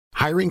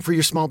Hiring for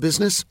your small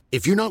business?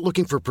 If you're not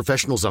looking for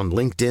professionals on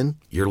LinkedIn,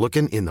 you're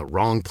looking in the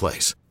wrong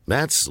place.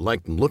 That's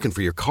like looking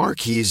for your car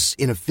keys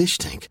in a fish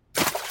tank.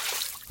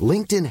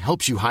 LinkedIn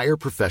helps you hire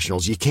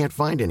professionals you can't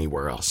find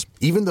anywhere else,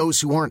 even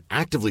those who aren't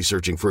actively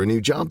searching for a new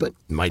job but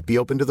might be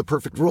open to the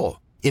perfect role.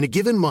 In a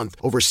given month,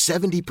 over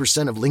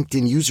 70% of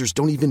LinkedIn users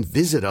don't even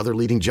visit other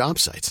leading job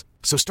sites.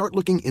 So start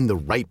looking in the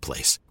right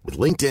place. With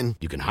LinkedIn,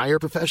 you can hire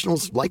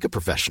professionals like a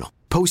professional.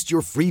 Post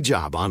your free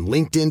job on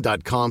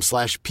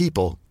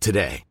linkedin.com/people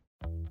today.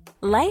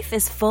 Life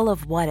is full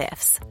of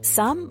what-ifs.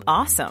 Some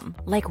awesome,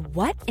 like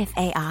what if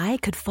AI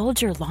could fold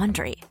your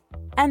laundry?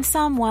 And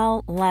some,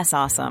 well, less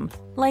awesome,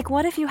 like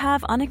what if you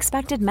have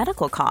unexpected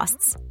medical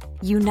costs?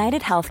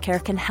 United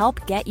Healthcare can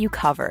help get you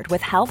covered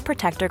with Health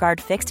Protector Guard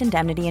fixed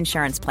indemnity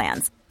insurance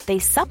plans. They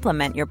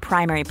supplement your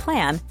primary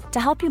plan to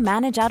help you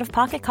manage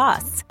out-of-pocket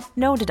costs.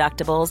 No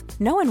deductibles,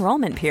 no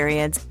enrollment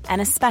periods,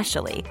 and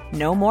especially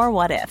no more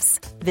what-ifs.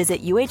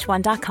 Visit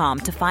UH1.com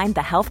to find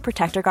the Health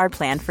Protector Guard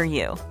plan for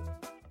you.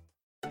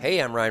 Hey,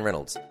 I'm Ryan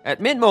Reynolds. At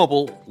Mint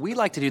Mobile, we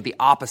like to do the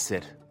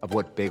opposite of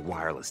what Big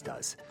Wireless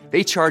does.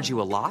 They charge you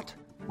a lot.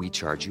 We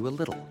charge you a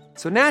little.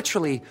 So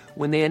naturally,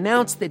 when they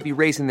announced they'd be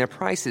raising their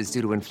prices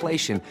due to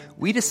inflation,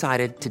 we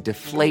decided to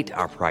deflate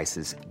our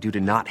prices due to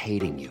not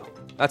hating you.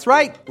 That's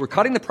right. We're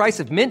cutting the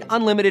price of Mint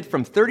Unlimited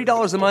from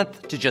 $30 a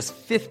month to just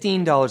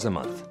 $15 a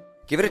month.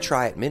 Give it a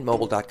try at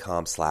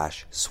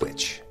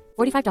mintmobile.com/switch.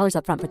 $45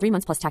 up front for 3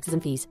 months plus taxes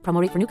and fees. Promo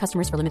rate for new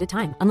customers for limited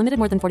time. Unlimited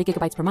more than 40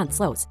 gigabytes per month.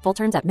 Slows full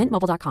terms at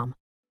mintmobile.com.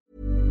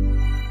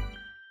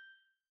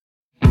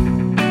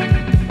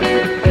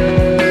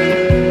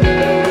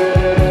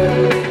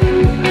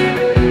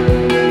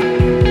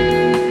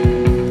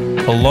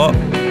 A lot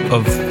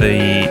of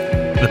the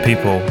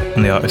people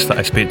and the artists that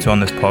I speak to on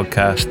this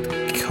podcast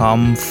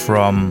come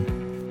from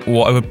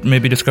what I would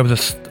maybe describe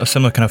as a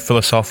similar kind of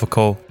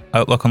philosophical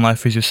outlook on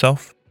life as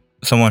yourself.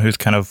 Someone who's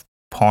kind of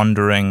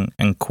pondering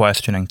and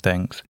questioning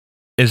things.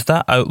 Is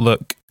that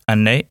outlook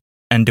innate?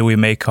 And do we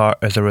make art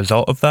as a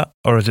result of that?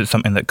 Or is it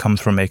something that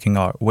comes from making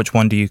art? Which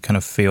one do you kind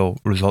of feel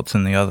results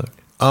in the other?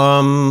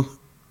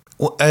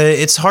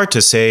 It's hard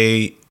to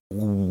say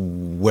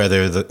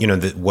whether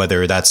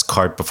whether that's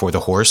cart before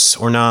the horse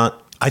or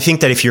not. I think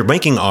that if you're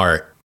making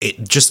art,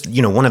 it just,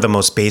 one of the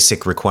most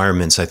basic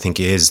requirements, I think,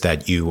 is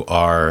that you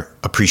are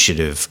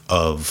appreciative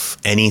of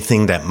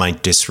anything that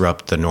might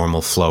disrupt the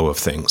normal flow of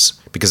things,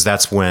 because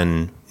that's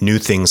when new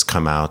things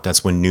come out.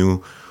 That's when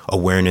new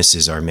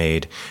awarenesses are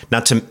made.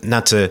 Not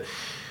to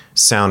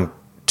sound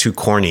too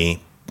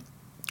corny,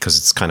 because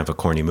it's kind of a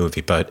corny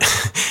movie, but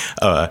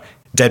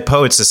Dead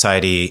Poets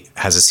Society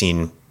has a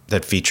scene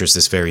that features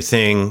this very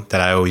thing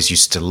that I always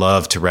used to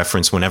love to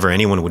reference whenever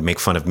anyone would make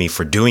fun of me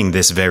for doing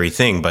this very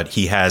thing. But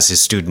he has his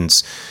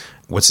students,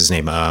 what's his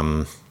name?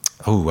 I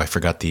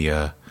forgot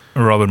the...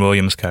 Robin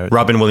Williams' character.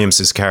 Robin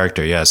Williams'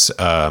 character, yes.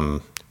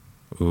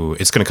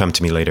 It's going to come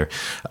to me later.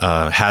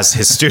 Has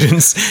his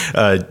students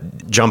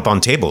jump on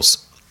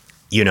tables,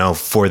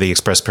 for the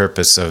express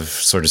purpose of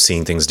sort of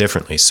seeing things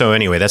differently. So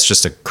anyway, that's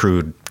just a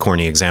crude,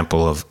 corny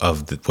example of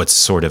what's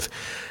sort of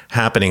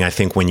happening. I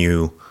think when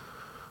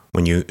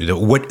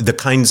the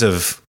kinds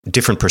of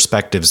different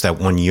perspectives that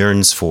one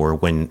yearns for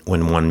when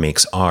one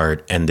makes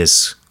art, and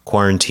this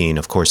quarantine,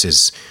 of course,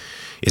 is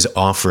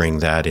offering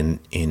that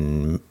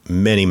in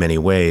many, many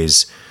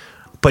ways.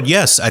 But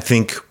yes, I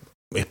think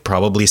it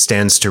probably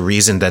stands to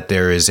reason that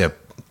there is a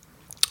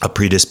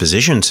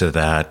predisposition to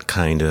that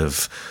kind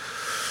of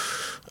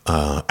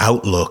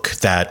outlook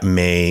that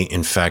may,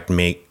 in fact,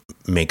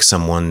 make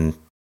someone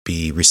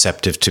be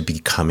receptive to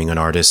becoming an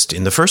artist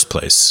in the first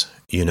place.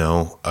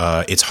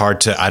 It's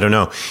hard to, I don't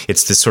know.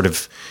 It's this sort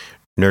of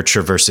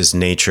nurture versus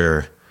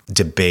nature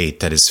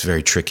debate that is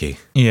very tricky.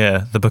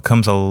 Yeah, there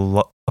becomes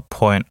a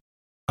point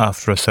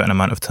after a certain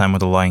amount of time where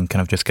the line kind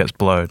of just gets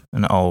blurred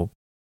and it all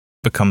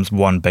becomes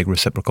one big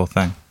reciprocal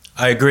thing.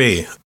 I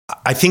agree.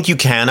 I think you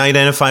can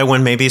identify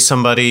when maybe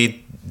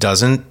somebody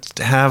doesn't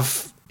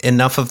have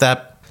enough of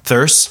that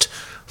thirst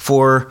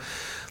for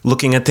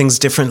looking at things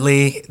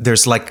differently.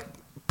 There's like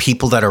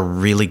people that are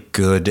really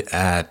good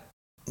at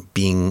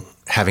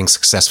having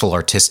successful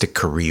artistic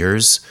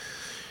careers.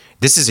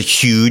 This is a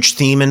huge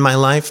theme in my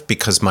life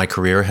because my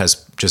career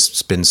has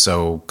just been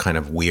so kind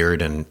of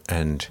weird and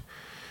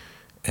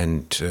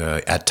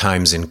at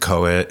times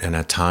inchoate and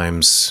at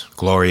times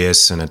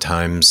glorious and at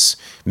times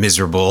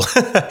miserable.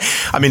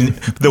 I mean,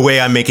 the way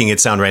I'm making it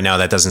sound right now,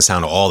 that doesn't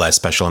sound all that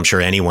special. I'm sure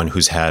anyone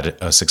who's had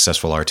a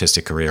successful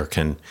artistic career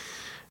can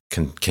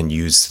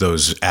use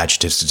those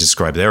adjectives to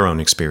describe their own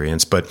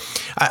experience. But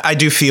I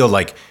do feel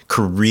like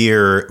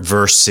career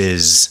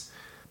versus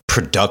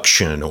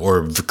production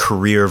or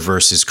career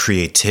versus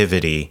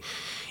creativity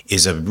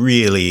is a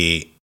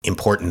really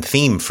important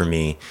theme for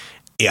me.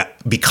 Yeah,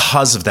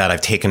 because of that,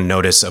 I've taken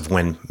notice of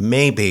when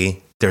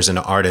maybe there's an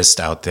artist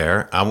out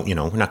there, we're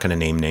not going to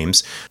name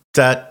names,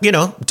 that,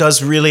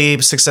 does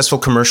really successful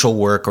commercial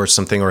work or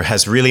something, or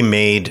has really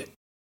made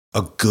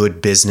a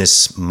good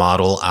business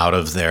model out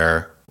of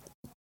their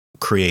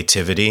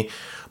creativity.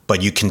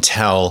 But you can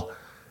tell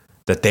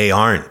that they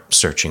aren't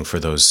searching for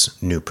those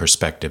new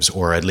perspectives,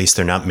 or at least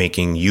they're not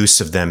making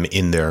use of them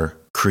in their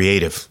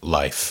creative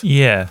life.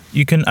 Yeah,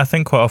 I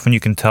think quite often you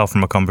can tell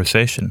from a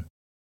conversation.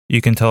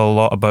 You can tell a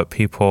lot about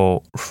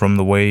people from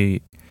the way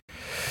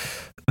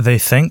they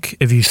think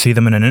if you see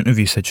them in an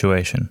interview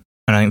situation.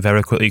 And I think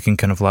very quickly you can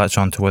kind of latch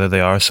on to whether they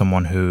are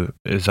someone who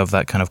is of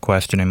that kind of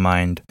questioning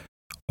mind,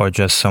 or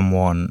just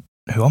someone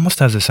who almost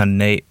has this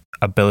innate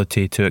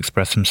ability to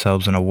express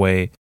themselves in a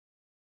way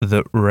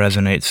that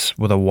resonates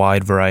with a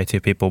wide variety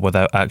of people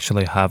without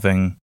actually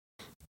having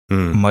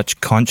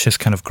much conscious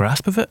kind of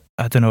grasp of it.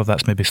 I don't know if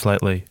that's maybe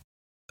slightly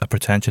a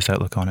pretentious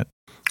outlook on it.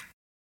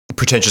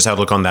 Pretentious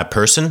outlook on that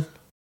person?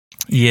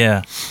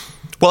 Yeah.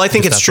 Well, I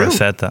think it's true. I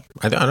said that.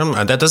 I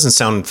don't, that doesn't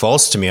sound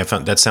false to me. I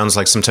found that sounds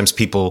like sometimes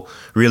people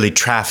really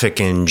traffic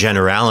in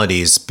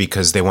generalities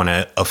because they want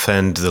to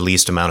offend the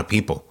least amount of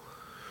people,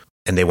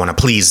 and they want to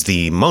please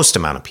the most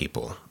amount of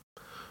people.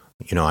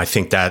 You know, I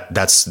think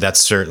that's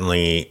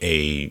certainly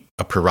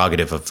a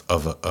prerogative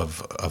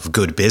of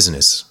good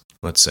business,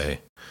 let's say.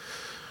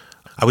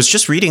 I was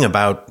just reading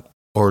about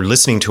or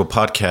listening to a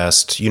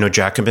podcast, you know,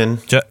 Jacobin?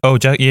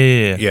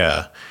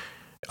 Yeah.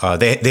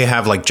 They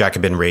have like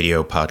Jacobin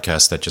radio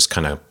podcast that just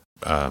kind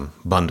of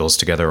bundles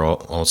together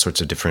all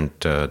sorts of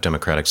different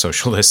democratic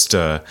socialist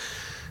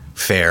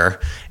fare.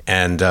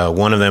 And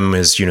one of them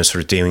is, you know,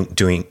 sort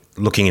of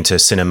looking into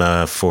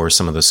cinema for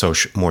some of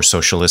the more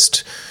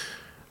socialist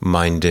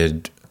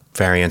minded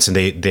variants. And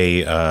they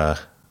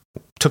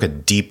took a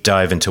deep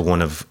dive into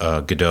one of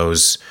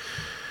Godot's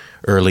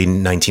early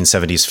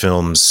 1970s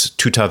films,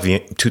 Tout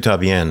à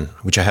bien,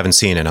 which I haven't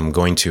seen, and I'm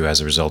going to as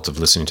a result of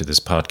listening to this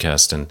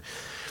podcast. And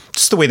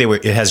just the way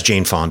it has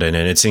Jane Fonda in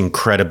it. It's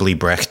incredibly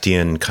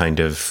Brechtian kind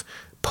of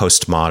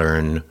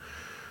postmodern,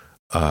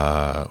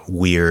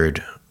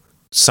 weird,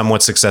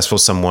 somewhat successful,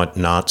 somewhat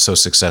not so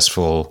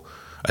successful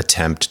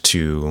attempt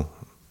to,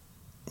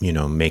 you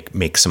know,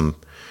 make some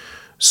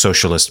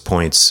socialist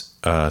points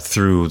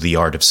through the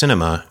art of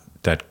cinema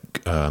that,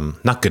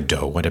 not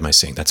Godot, what am I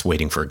saying? That's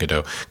waiting for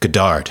Godot.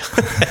 Godard.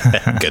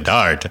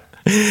 Godard.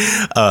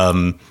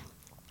 It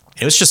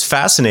was just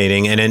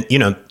fascinating. And then, you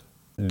know,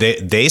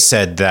 they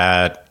said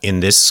that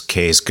in this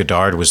case,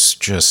 Godard was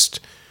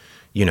just,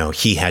 you know,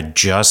 he had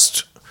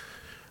just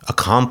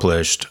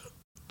accomplished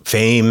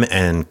fame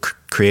and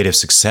creative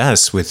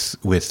success with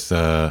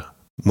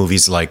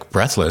movies like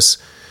Breathless.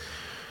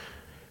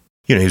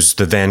 You know, he was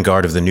the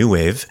vanguard of the new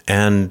wave.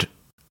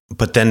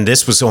 But then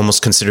this was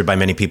almost considered by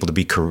many people to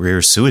be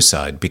career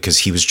suicide because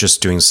he was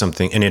just doing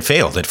something, and it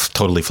failed. It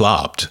totally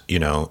flopped, you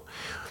know.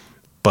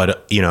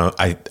 But, you know,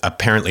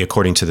 apparently,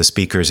 according to the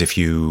speakers, if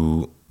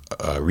you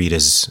read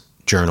his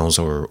journals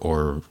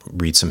or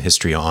read some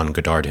history on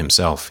Godard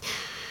himself,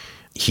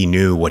 he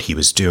knew what he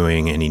was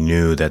doing, and he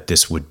knew that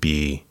this would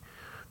be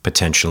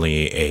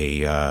potentially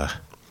a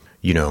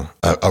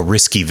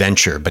risky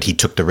venture, but he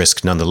took the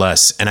risk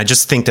nonetheless. And I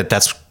just think that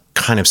that's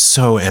kind of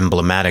so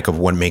emblematic of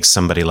what makes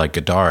somebody like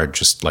Godard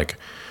just like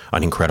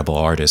an incredible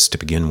artist to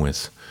begin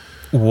with.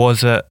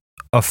 Was it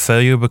a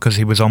failure because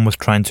he was almost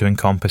trying to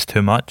encompass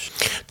too much?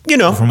 You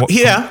know,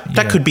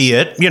 that could be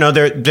it. You know,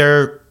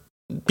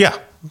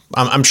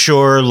 I'm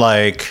sure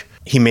like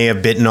he may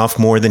have bitten off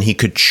more than he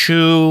could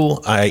chew.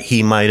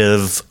 He might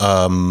have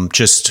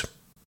just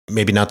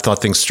maybe not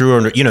thought things through.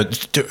 Or, you know,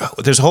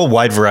 there's a whole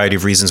wide variety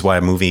of reasons why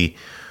a movie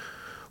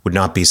would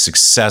not be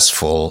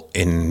successful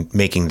in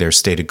making their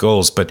stated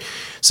goals. But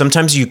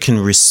sometimes you can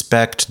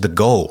respect the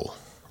goal,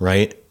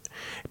 right?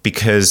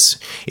 Because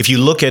if you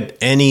look at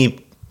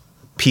any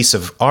piece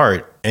of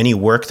art, any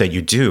work that you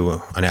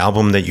do, an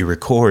album that you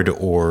record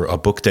or a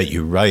book that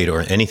you write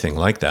or anything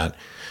like that,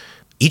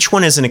 each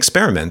one is an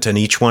experiment, and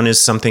each one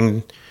is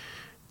something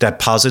that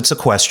posits a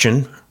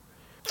question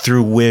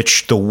through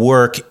which the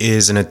work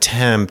is an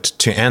attempt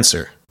to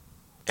answer.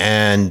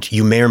 And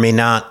you may or may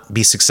not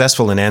be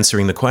successful in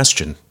answering the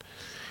question.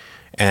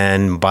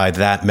 And by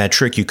that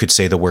metric, you could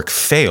say the work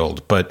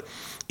failed, but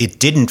it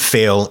didn't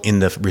fail in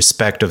the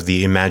respect of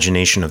the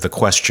imagination of the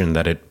question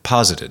that it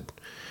posited,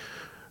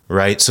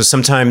 right? So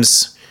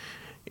sometimes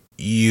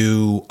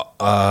you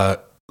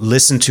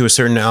listen to a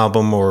certain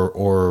album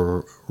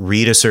or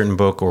read a certain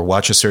book or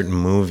watch a certain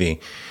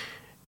movie,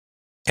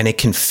 and it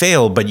can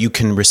fail, but you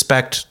can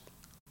respect,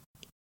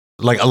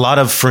 like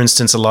for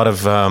instance, a lot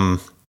of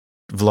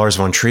Lars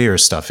von Trier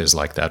stuff is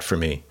like that for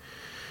me.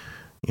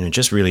 You know,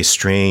 just really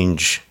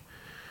strange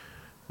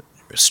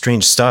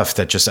stuff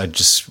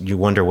that you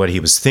wonder what he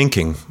was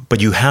thinking, but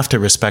you have to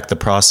respect the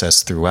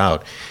process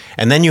throughout.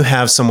 And then you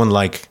have someone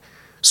like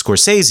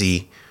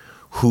Scorsese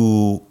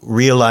who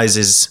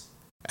realizes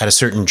at a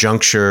certain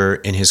juncture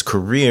in his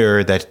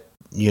career that,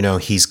 you know,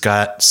 he's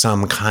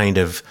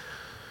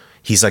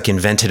like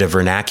invented a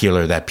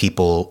vernacular that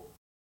people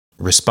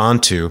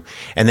respond to,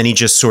 and then he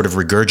just sort of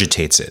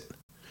regurgitates it.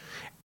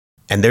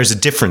 And there's a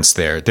difference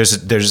there. There's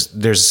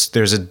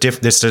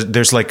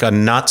like a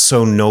not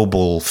so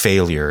noble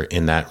failure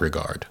in that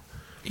regard.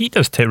 He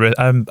does take.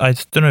 I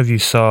don't know if you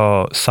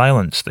saw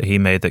Silence that he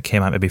made that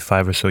came out maybe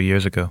 5 or so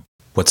years ago.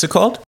 What's it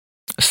called?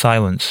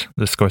 Silence,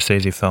 the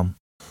Scorsese film.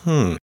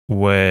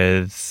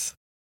 with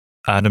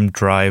Adam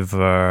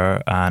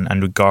Driver and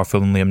Andrew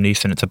Garfield and Liam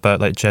Neeson. It's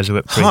about like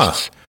Jesuit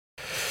priests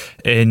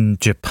in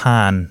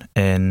Japan.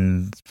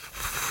 I'm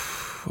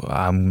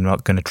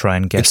not going to try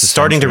and guess. It's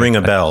starting to ring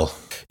a bell.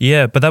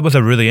 Yeah, but that was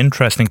a really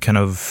interesting kind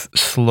of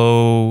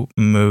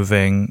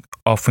slow-moving,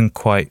 often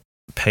quite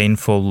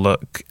painful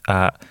look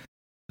at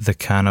the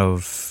kind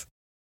of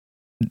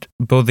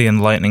both the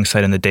enlightening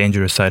side and the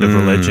dangerous side of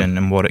religion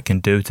and what it can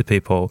do to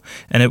people.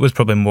 And it was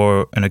probably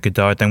more in a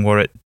Godard thing where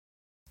it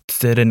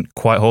didn't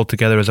quite hold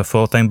together as a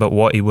full thing, but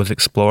what he was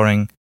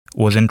exploring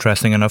was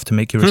interesting enough to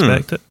make you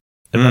respect it,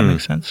 if that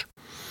makes sense.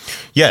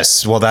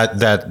 Yes, well,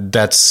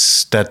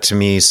 that to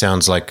me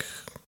sounds like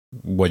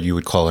what you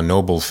would call a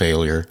noble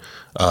failure.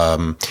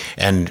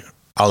 And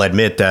I'll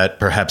admit that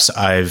perhaps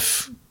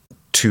I've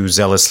too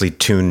zealously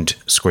tuned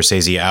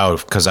Scorsese out,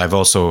 because I've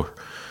also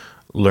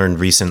learned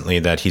recently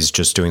that he's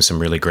just doing some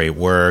really great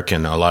work,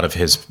 and a lot of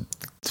his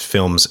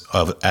films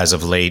as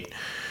of late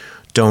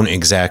don't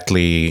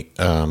exactly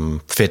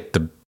fit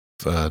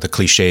the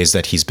cliches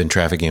that he's been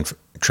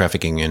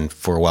trafficking in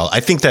for a while. I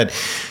think that,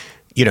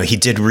 you know, he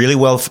did really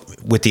well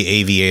with The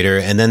Aviator,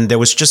 and then there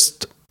was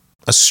just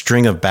a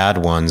string of bad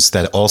ones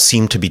that all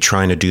seem to be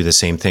trying to do the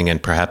same thing,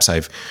 and perhaps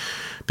I've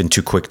been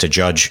too quick to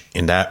judge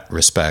in that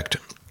respect.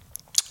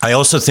 I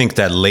also think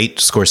that late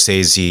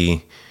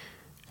Scorsese,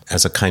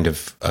 as a kind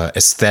of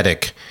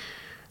aesthetic,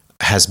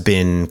 has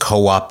been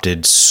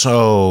co-opted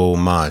so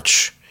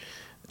much.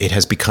 It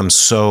has become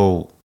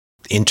so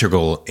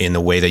integral in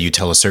the way that you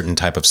tell a certain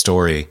type of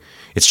story.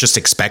 It's just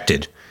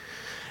expected.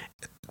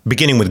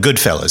 Beginning with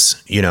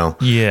Goodfellas, you know.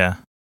 Yeah.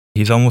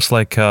 He's almost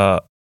like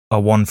a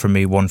one for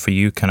me, one for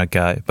you kind of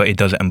guy, but he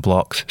does it in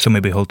blocks. So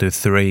maybe he'll do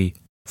 3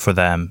 for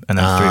them and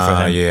then 3 for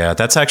him. Yeah,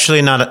 that's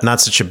actually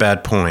not such a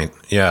bad point.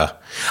 Yeah.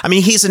 I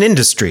mean, he's an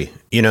industry.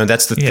 You know,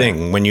 that's the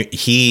thing. When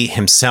he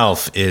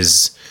himself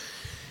is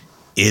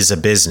a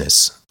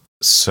business.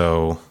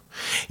 So,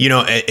 you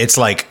know, it's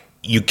like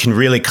you can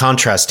really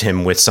contrast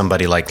him with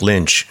somebody like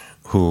Lynch,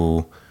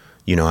 who,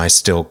 you know, I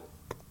still,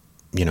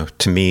 you know,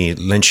 to me,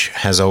 Lynch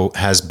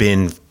has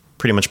been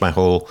pretty much my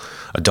whole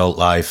adult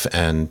life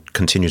and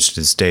continues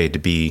to this day to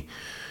be,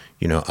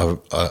 you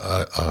know,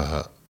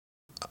 a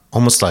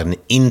almost like an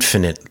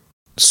infinite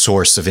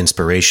source of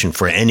inspiration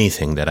for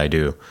anything that I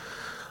do.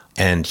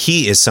 And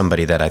he is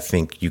somebody that I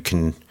think you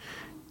can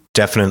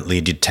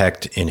definitely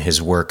detect in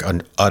his work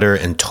an utter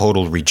and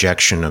total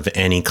rejection of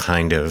any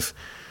kind of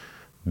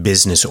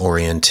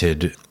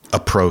business-oriented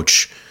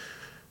approach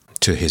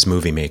to his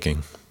movie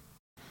making.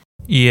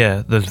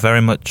 Yeah, there's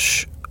very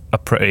much a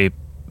pretty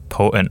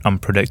potent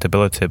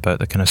unpredictability about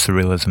the kind of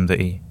surrealism that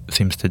he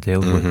seems to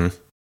deal with.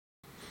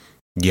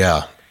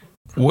 Yeah.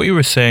 What you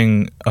were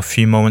saying a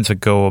few moments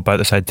ago about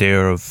this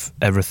idea of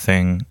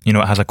everything, you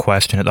know, it has a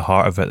question at the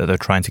heart of it that they're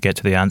trying to get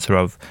to the answer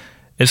of,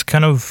 is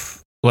kind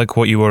of like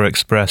what you were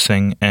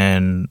expressing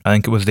in, I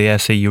think it was the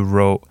essay you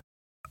wrote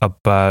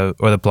about,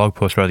 or the blog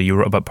post rather, you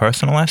wrote about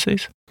personal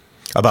essays?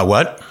 About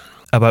what?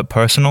 About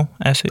personal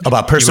essays?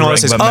 About personal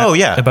essays?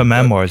 About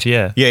memoirs,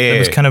 yeah. Yeah. It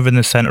was kind of in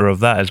the center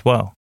of that as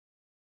well.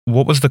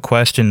 What was the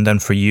question then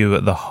for you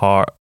at the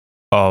heart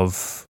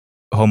of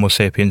Homo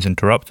Sapiens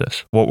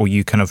Interruptus? What were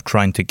you kind of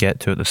trying to get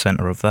to at the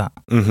center of that?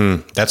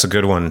 That's a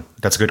good one.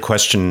 That's a good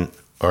question,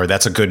 or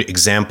that's a good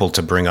example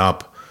to bring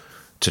up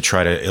to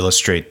try to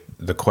illustrate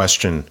the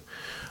question.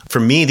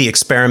 For me, the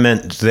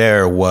experiment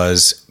there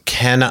was,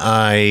 can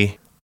I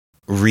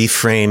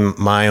reframe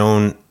my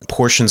own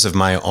portions of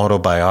my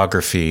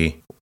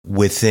autobiography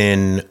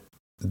within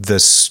the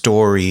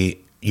story,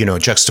 you know,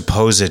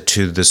 juxtapose it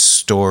to the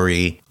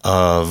story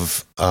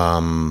of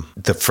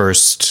the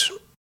first,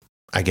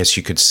 I guess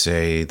you could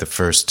say, the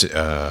first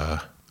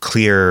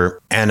clear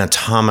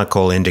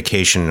anatomical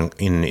indication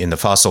in the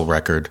fossil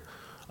record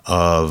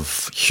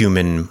of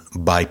human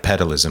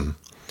bipedalism,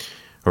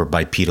 or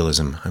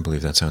bipedalism, I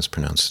believe that's how it's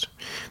pronounced.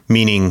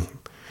 Meaning,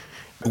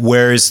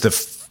 where is the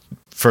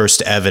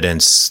first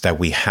evidence that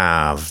we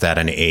have that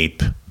an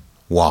ape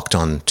walked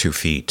on 2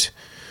 feet?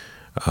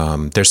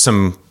 There's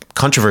some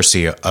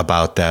controversy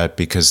about that,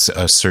 because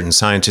a certain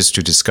scientist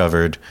who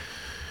discovered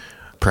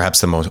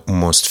perhaps the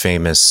most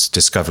famous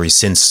discovery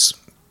since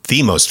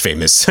the most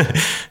famous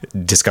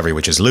discovery,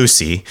 which is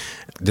Lucy.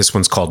 This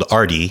one's called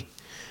Artie,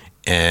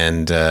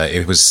 and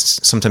it was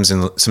sometime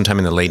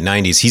in the late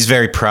 90s. He's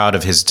very proud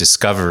of his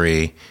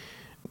discovery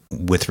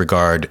with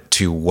regard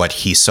to what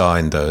he saw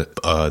in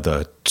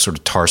the sort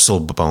of tarsal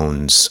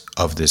bones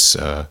of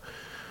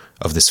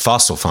this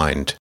fossil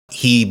find.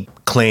 He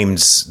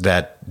claims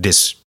that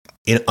this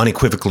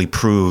unequivocally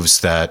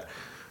proves that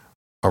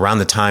around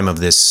the time of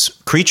this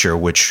creature,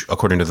 which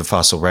according to the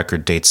fossil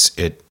record dates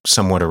it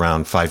somewhat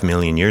around 5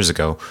 million years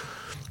ago,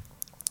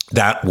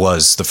 that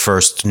was the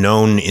first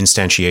known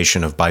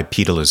instantiation of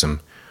bipedalism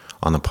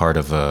on the part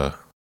of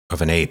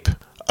an ape,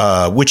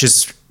 which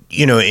is,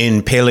 you know,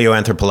 in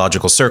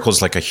paleoanthropological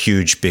circles, like a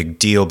huge big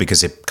deal,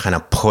 because it kind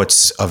of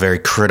puts a very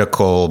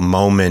critical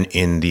moment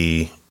in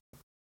the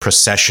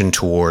procession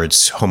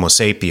towards Homo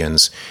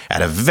sapiens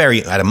at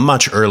a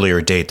much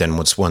earlier date than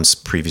was once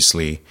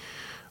previously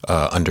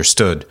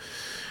understood.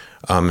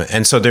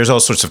 And so there's all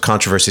sorts of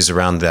controversies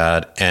around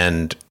that.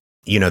 And,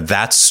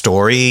 that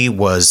story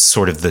was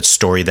sort of the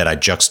story that I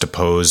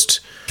juxtaposed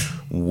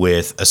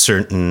with a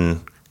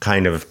certain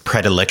kind of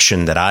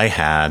predilection that I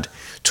had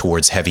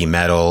towards heavy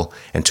metal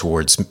and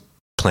towards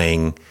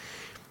playing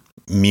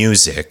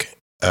music,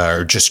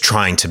 or just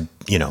trying to,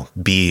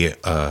 be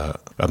a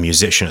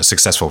musician, a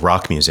successful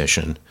rock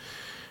musician.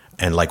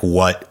 And like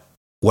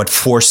what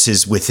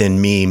forces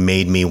within me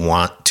made me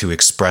want to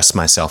express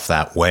myself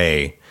that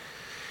way.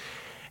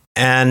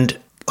 And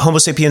Homo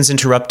Sapiens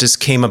Interruptus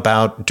came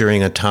about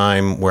during a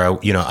time where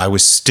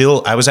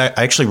I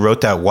actually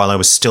wrote that while I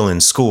was still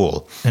in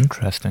school.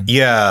 Interesting.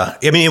 Yeah.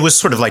 I mean, it was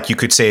sort of like, you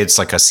could say it's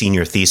like a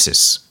senior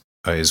thesis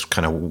is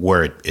kind of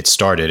where it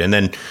started. And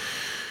then,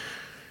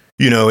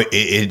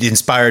 it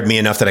inspired me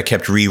enough that I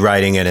kept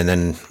rewriting it. And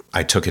then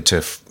I took it to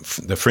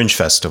the Fringe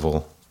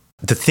Festival.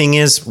 The thing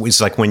is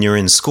like when you're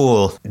in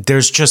school,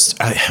 there's just,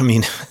 I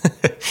mean,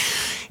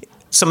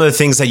 some of the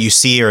things that you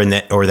see or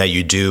that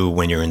you do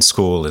when you're in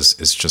school is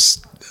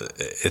just,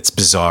 it's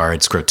bizarre.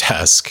 It's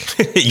grotesque.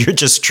 You're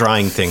just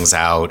trying things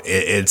out.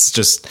 It's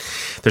just,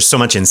 there's so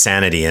much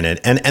insanity in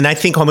it. And I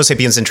think Homo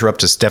Sapiens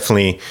Interruptus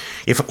definitely,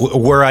 if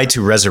were I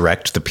to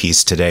resurrect the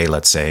piece today,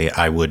 let's say,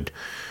 I would,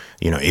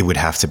 it would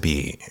have to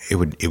be, it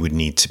would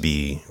need to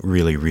be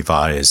really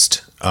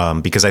revised.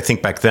 Because I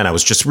think back then I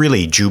was just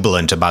really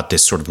jubilant about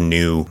this sort of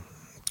new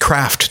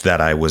craft that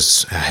I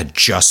had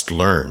just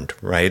learned,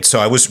 right?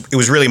 So it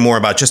was really more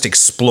about just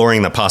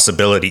exploring the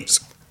possibilities,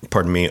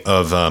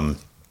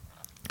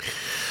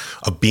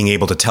 of being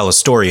able to tell a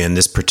story in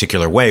this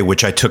particular way,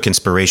 which I took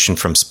inspiration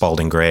from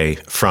Spalding Gray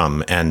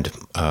and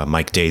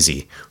Mike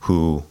Daisey,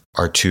 who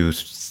are two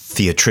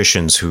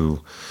theatricians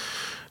who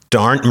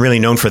aren't really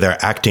known for their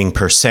acting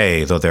per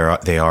se, though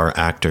they are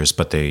actors,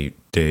 but they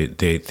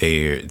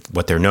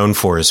what they're known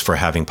for is for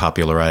having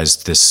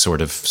popularized this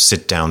sort of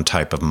sit-down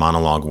type of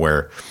monologue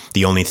where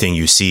the only thing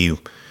you see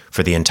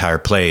for the entire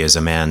play is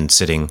a man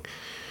sitting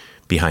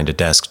behind a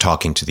desk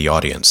talking to the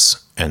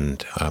audience.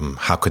 And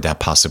how could that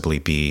possibly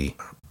be,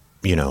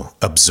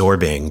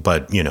 absorbing?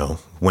 But,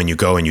 when you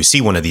go and you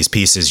see one of these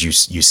pieces,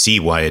 you see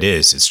why it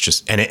is. It's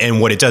just,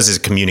 and what it does is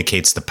it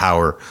communicates the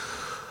power,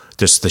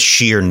 just the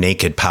sheer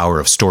naked power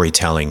of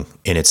storytelling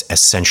in its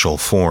essential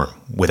form,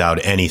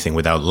 without anything,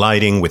 without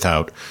lighting,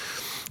 without,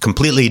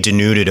 completely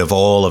denuded of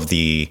all of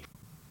the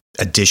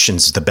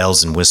additions, the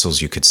bells and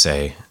whistles, you could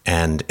say.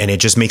 And it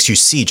just makes you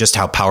see just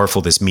how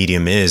powerful this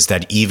medium is,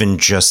 that even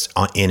just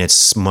in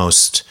its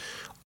most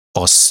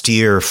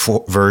austere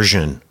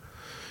version,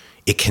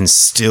 it can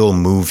still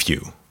move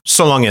you,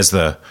 so long as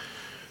the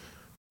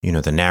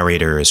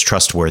narrator is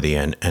trustworthy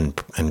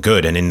and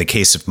good. And in the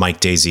case of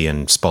Mike Daisey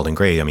and Spalding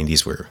Gray, I mean,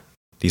 these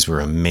were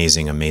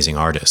amazing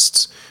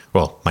artists.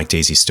 Well, Mike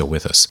Daisey's still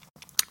with us.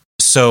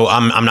 So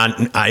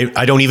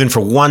I don't even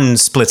for one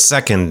split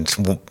second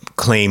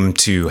claim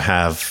to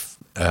have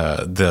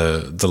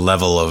the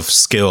level of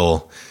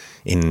skill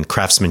in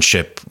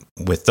craftsmanship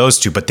with those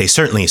two, but they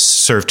certainly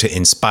served to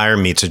inspire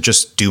me to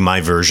just do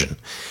my version.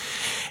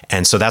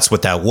 And so that's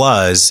what that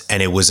was.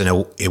 And I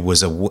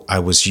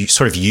was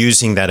sort of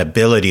using that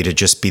ability to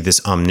just be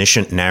this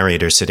omniscient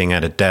narrator sitting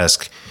at a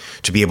desk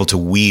to be able to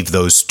weave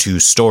those two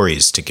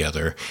stories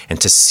together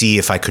and to see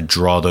if I could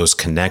draw those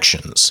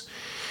connections.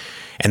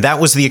 And that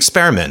was the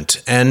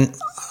experiment. And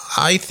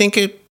I think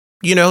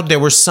there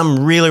were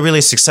some really,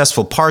 really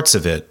successful parts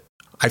of it.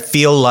 I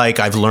feel like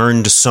I've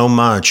learned so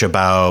much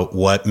about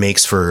what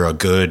makes for a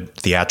good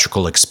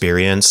theatrical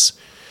experience.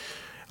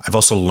 I've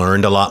also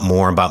learned a lot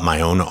more about my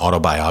own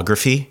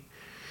autobiography,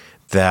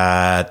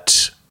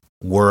 that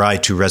were I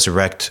to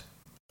resurrect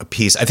a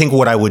piece, I think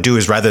what I would do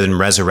is, rather than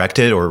resurrect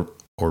it or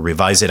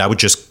revise it, I would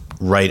just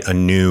write a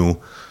new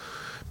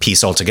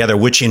piece altogether,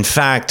 which in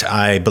fact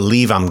I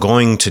believe I'm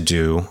going to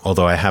do,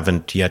 although I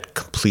haven't yet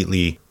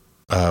completely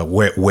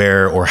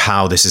where or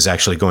how this is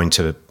actually going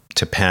to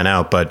pan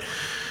out. But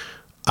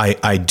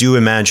I do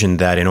imagine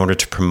that in order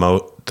to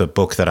promote the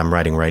book that I'm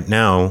writing right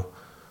now,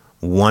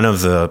 one of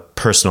the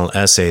personal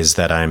essays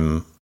that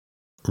I'm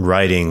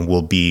writing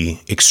will be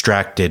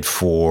extracted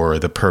for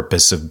the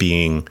purpose of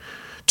being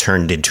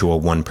turned into a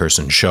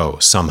one-person show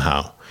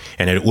somehow.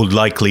 And it would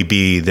likely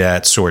be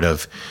that sort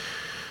of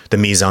the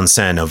mise en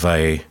scène of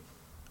a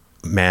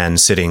man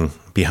sitting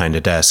behind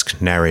a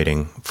desk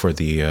narrating for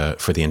the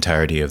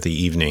entirety of the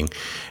evening.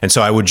 And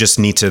so I would just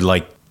need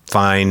to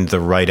find the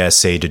right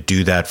essay to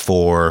do that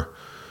for,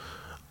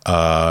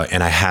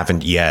 and I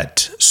haven't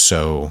yet.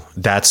 So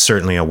that's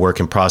certainly a work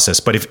in process.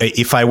 But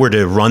if I were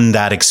to run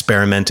that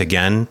experiment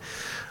again,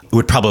 it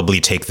would probably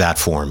take that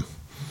form.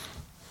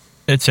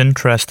 It's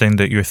interesting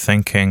that you're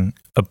thinking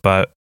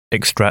about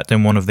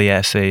extracting one of the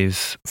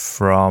essays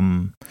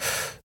from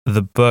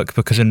the book,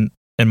 because in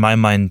my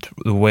mind,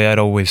 the way I'd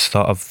always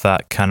thought of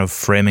that kind of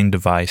framing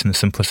device and the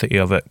simplicity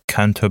of it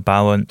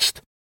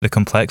counterbalanced the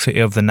complexity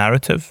of the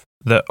narrative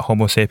that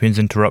Homo Sapiens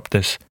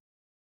Interruptus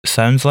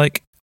sounds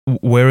like.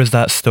 Where is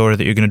that story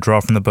that you're going to draw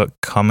from the book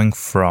coming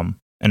from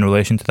in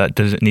relation to that?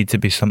 Does it need to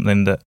be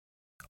something that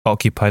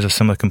occupies a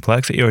similar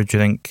complexity, or do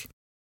you think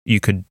you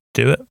could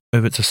do it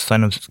if it's a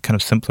kind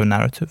of simpler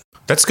narrative?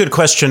 That's a good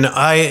question.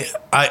 I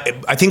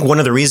think one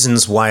of the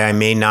reasons why I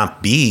may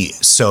not be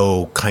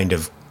so kind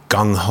of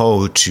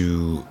gung-ho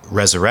to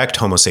resurrect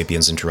Homo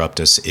sapiens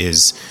interruptus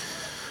is,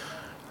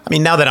 I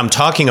mean, now that I'm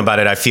talking about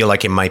it, I feel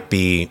like I might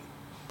be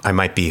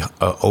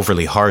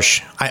overly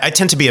harsh. I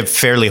tend to be a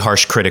fairly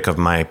harsh critic of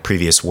my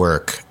previous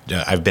work.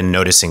 I've been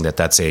noticing that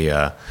that's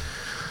a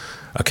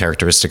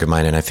characteristic of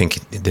mine, and I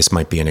think this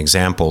might be an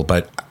example.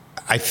 But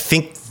I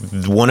think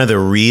one of the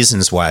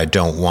reasons why I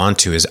don't want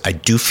to is I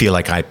do feel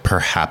like I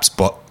perhaps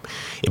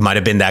it might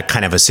have been that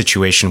kind of a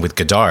situation with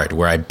Godard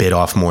where I bit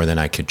off more than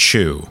I could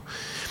chew.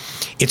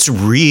 It's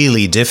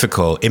really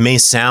difficult. It may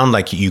sound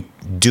like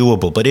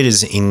doable, but it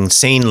is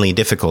insanely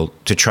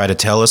difficult to try to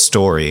tell a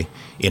story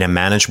in a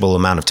manageable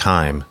amount of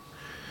time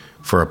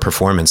for a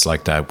performance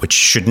like that, which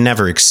should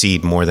never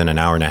exceed more than an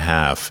hour and a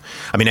half.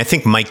 I mean, I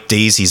think Mike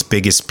Daisy's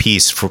biggest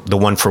piece, the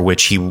one for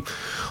which he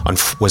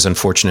was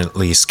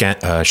unfortunately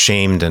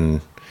shamed,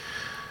 and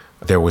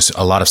there was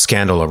a lot of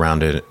scandal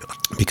around it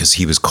because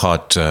he was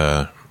caught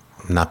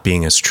not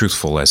being as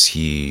truthful as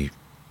he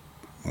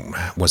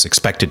was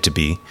expected to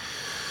be,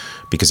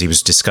 because he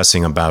was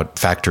discussing about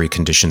factory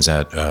conditions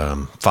at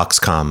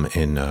Foxconn,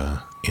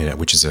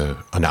 which is an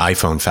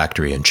iPhone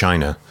factory in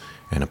China,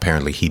 and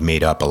apparently he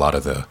made up a lot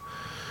of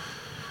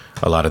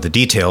the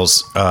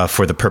details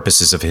for the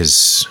purposes of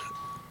his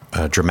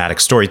dramatic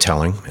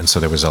storytelling, and so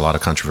there was a lot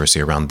of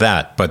controversy around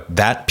that. But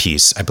that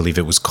piece, I believe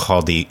it was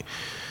called the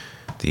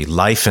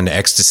Life and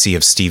Ecstasy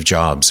of Steve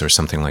Jobs or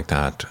something like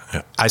that.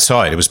 I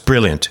saw it; it was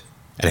brilliant,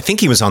 and I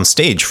think he was on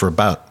stage for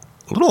about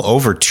a little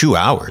over 2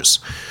 hours,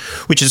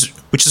 which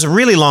is a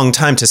really long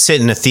time to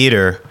sit in a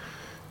theater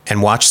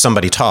and watch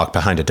somebody talk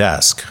behind a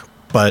desk.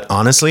 But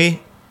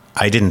honestly,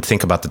 I didn't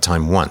think about the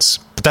time once.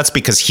 But that's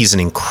because he's an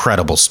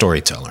incredible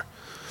storyteller.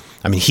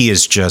 I mean,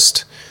 it's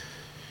just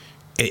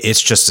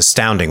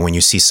astounding when you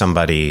see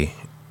somebody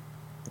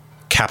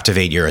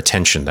captivate your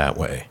attention that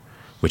way,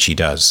 which he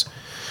does.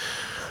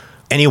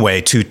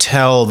 Anyway, to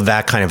tell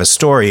that kind of a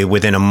story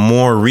within a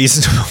more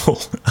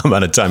reasonable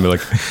amount of time, we're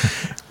like,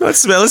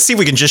 let's see if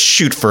we can just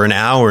shoot for an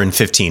hour and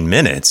 15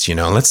 minutes,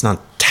 let's not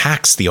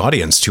tax the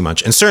audience too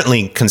much. And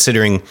certainly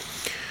considering,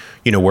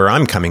 where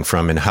I'm coming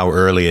from and how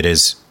early it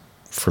is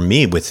for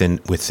me with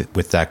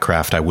that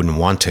craft, I wouldn't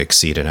want to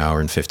exceed an hour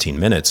and 15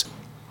 minutes.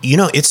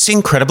 It's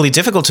incredibly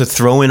difficult to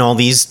throw in all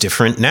these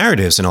different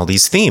narratives and all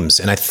these themes.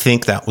 And I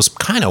think that was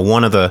kind of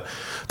one of the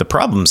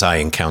problems I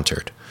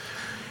encountered.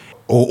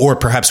 Or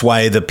perhaps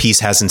why the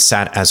piece hasn't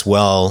sat as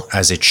well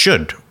as it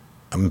should,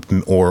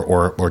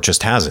 or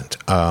just hasn't.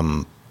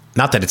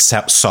 Not that it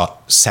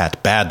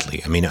sat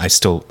badly. I mean,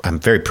 I'm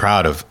very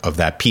proud of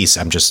that piece.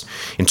 I'm just,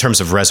 in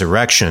terms of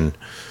resurrection,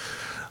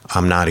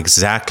 I'm not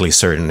exactly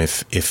certain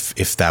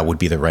if that would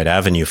be the right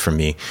avenue for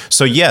me.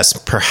 So yes,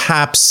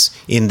 perhaps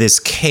in this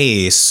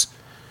case,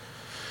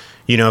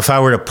 if I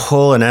were to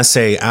pull an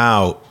essay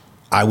out,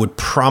 I would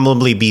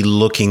probably be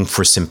looking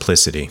for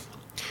simplicity.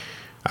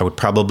 I would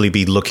probably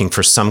be looking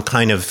for some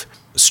kind of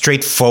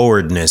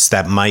straightforwardness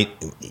that might,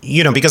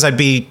 because I'd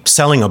be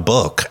selling a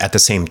book at the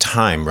same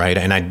time, right?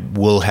 And I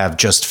will have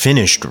just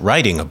finished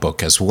writing a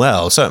book as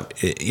well. So,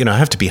 I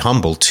have to be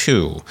humble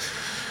too.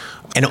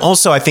 And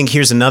also, I think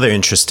here's another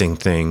interesting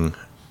thing.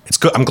 It's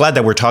good. I'm glad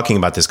that we're talking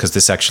about this because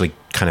this actually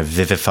kind of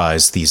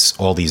vivifies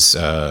all these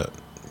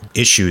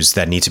issues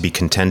that need to be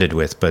contended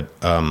with. But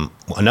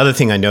another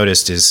thing I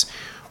noticed is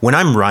when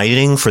I'm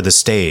writing for the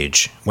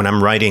stage, when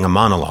I'm writing a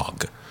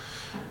monologue,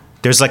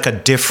 there's like a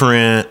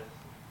different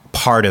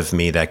part of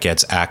me that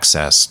gets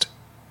accessed.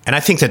 And I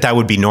think that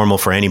would be normal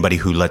for anybody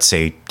who, let's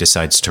say,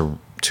 decides to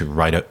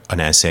write an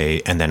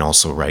essay and then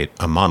also write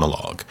a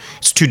monologue.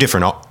 It's two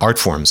different art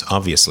forms,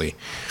 obviously.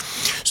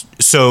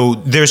 So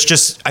there's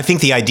just, I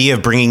think the idea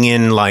of bringing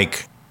in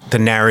like the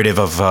narrative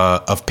of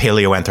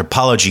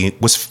paleoanthropology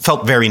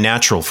felt very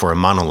natural for a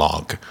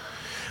monologue.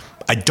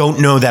 I don't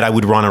know that I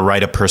would want to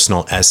write a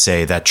personal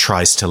essay that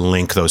tries to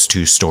link those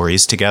two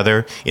stories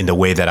together in the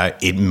way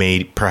that it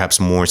made perhaps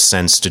more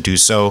sense to do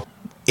so,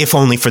 if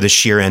only for the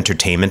sheer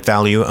entertainment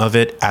value of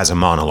it as a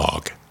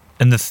monologue.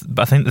 And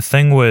I think the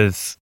thing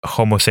with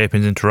Homo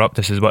sapiens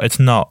interruptus is, it's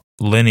not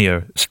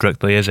linear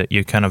strictly, is it?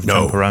 You kind of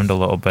jump around a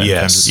little bit.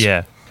 Yes.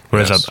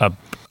 Whereas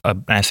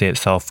an essay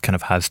itself kind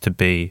of has to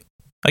be,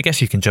 I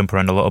guess you can jump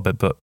around a little bit,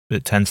 but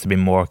it tends to be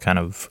more kind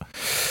of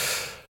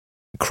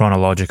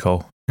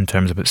chronological in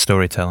terms of its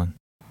storytelling.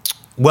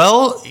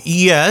 Well,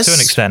 yes. To an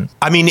extent.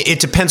 I mean,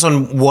 it depends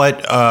on what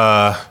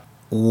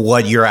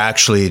you're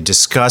actually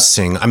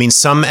discussing. I mean,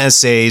 some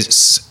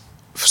essays,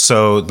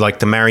 so like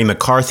the Mary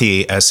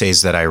McCarthy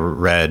essays that I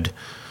read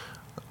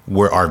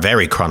are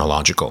very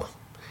chronological,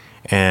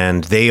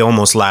 and they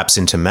almost lapse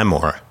into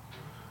memoir.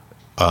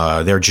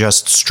 They're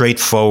just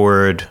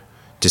straightforward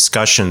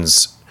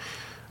discussions.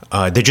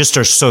 They just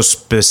are so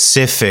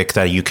specific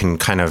that you can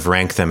kind of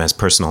rank them as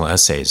personal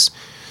essays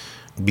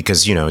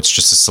because, it's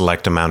just a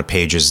select amount of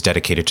pages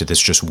dedicated to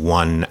this just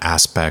one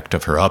aspect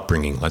of her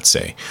upbringing, let's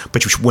say.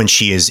 But when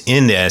she is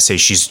in the essay,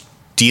 she's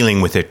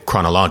dealing with it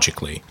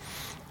chronologically.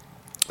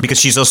 because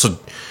she's also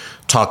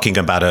talking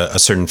about a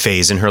certain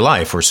phase in her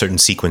life or a certain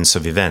sequence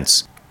of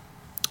events.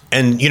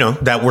 And,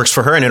 that works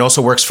for her, and it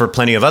also works for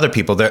plenty of other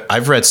people.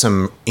 I've read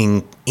some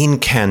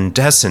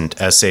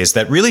incandescent essays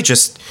that really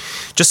just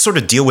sort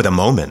of deal with a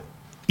moment.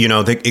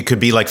 It could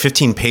be like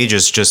 15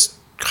 pages just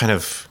kind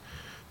of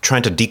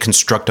trying to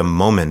deconstruct a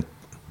moment,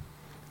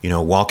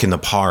 walk in the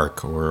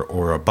park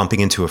or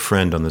bumping into a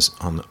friend on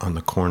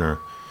the corner.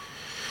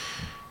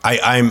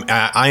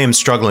 I am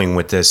struggling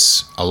with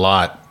this a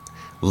lot,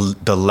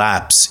 the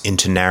lapse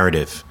into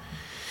narrative.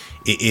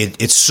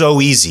 It's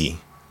so easy.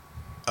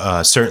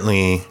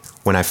 Certainly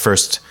when I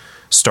first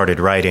started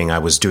writing, I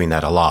was doing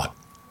that a lot.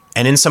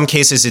 And in some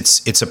cases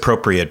it's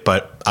appropriate,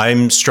 but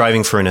I'm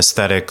striving for an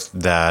aesthetic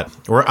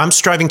I'm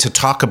striving to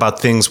talk about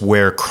things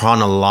where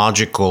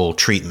chronological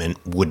treatment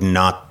would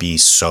not be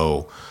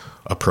so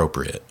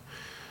appropriate.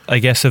 I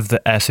guess if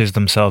the essays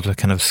themselves are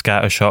kind of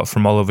scattershot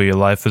from all over your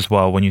life as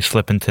well, when you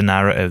slip into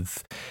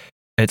narrative,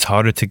 it's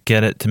harder to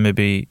get it to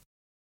maybe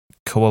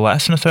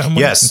coalesce in a certain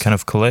way. Yes. And kind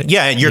of collate.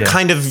 Yeah,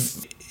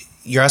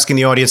 you're asking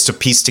the audience to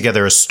piece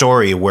together a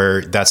story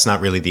where that's not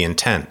really the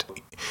intent.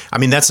 I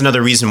mean, that's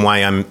another reason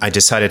why I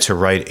decided to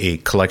write a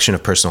collection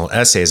of personal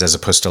essays as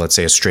opposed to, let's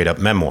say, a straight up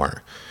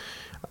memoir,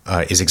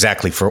 is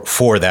exactly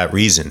for that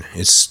reason.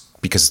 It's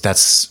because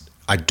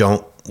I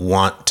don't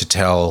want to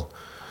tell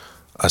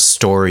a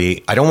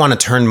story. I don't want to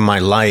turn my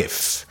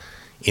life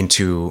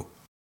into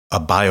a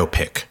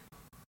biopic.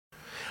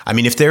 I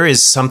mean, if there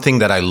is something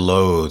that I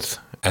loathe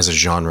as a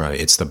genre,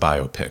 it's the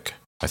biopic.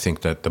 I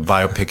think that the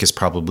biopic is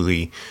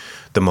probably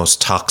the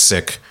most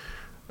toxic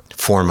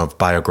form of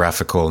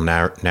biographical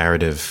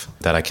narrative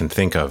that I can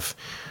think of.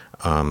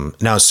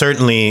 Now,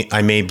 certainly,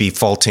 I may be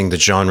faulting the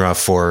genre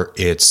for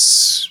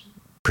its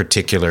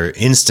particular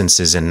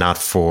instances and not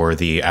for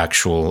the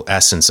actual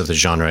essence of the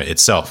genre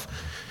itself.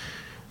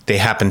 They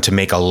happen to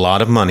make a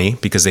lot of money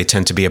because they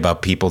tend to be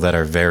about people that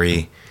are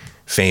very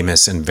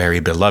famous and very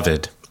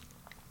beloved.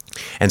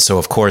 And so,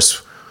 of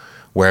course,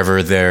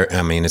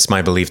 it's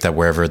my belief that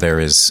wherever there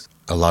is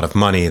a lot of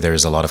money, there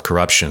is a lot of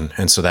corruption.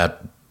 And so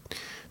that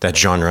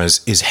genre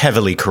is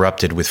heavily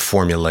corrupted with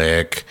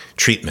formulaic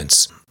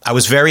treatments. I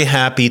was very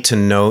happy to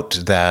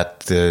note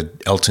that the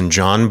Elton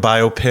John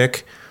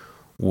biopic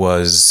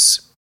was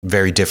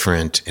very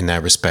different in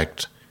that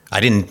respect.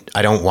 I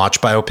don't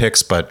watch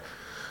biopics, but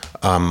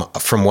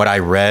from what I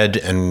read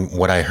and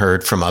what I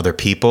heard from other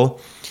people,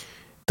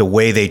 the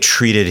way they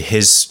treated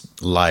his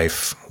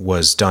life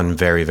was done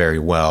very, very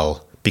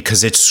well,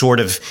 because it sort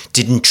of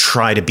didn't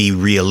try to be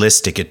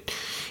realistic.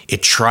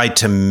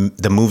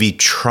 The movie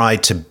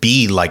tried to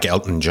be like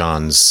Elton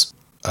John's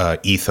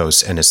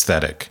ethos and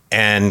aesthetic.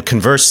 And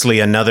conversely,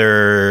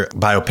 another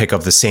biopic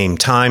of the same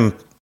time,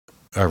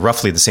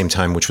 roughly the same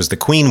time, which was the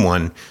Queen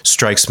one,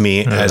 strikes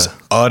me as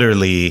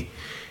utterly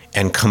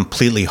and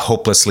completely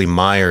hopelessly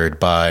mired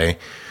by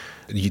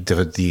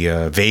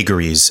the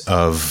vagaries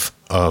of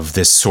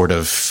this sort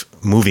of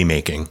movie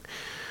making.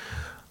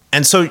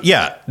 And so,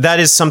 yeah,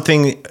 that is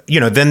something,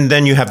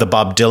 then you have the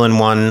Bob Dylan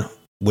one,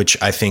 which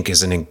I think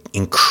is an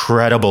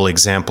incredible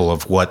example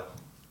of what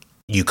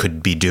you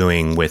could be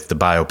doing with the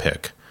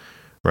biopic,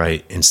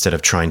 right? Instead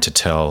of trying to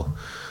tell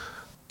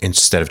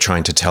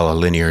a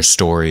linear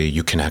story,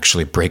 you can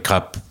actually break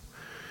up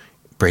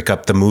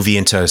the movie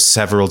into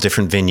several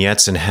different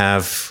vignettes and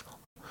have,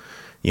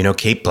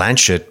 Cate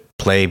Blanchett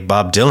play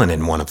Bob Dylan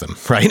in one of them,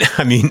 right?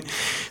 I mean,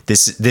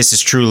 this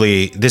is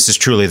truly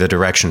the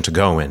direction to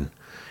go in.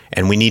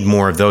 And we need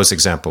more of those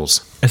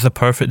examples. It's a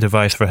perfect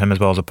device for him as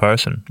well as a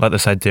person. Like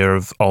this idea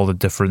of all the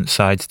different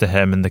sides to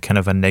him and the kind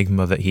of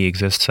enigma that he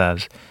exists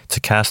as. To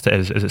cast it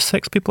as, is it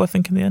 6 people, I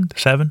think, in the end?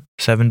 7?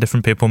 7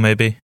 different people,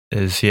 maybe,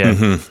 is,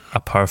 a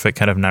perfect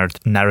kind of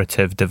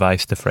narrative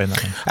device to frame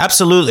that in.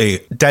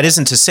 Absolutely. That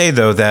isn't to say,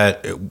 though,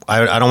 that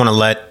I don't want to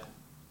let,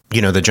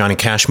 the Johnny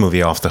Cash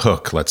movie off the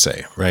hook, let's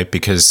say, right?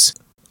 Because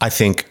I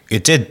think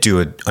it did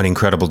do an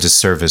incredible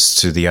disservice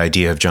to the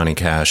idea of Johnny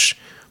Cash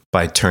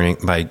by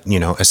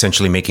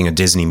essentially making a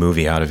Disney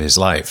movie out of his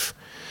life.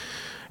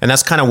 And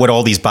that's kind of what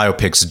all these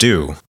biopics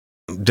do.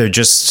 They're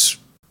just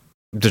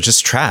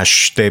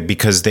trash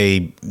because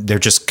they're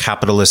just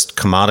capitalist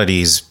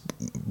commodities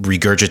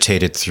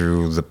regurgitated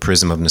through the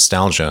prism of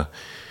nostalgia.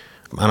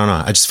 I don't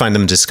know. I just find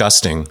them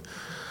disgusting.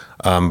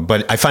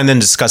 But I find them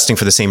disgusting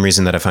for the same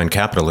reason that I find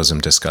capitalism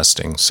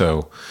disgusting.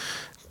 So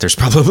there's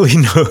probably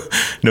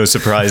no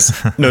surprise,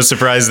 no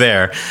surprise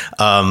there.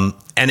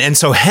 And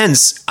so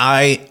hence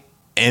I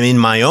am in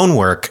my own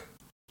work,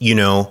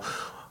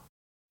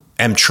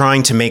 am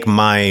trying to make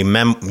my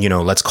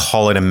let's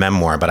call it a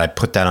memoir, but I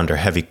put that under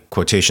heavy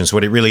quotations.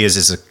 What it really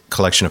is a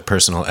collection of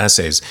personal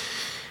essays.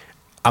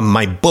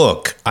 My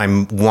book,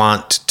 I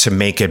want to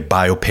make it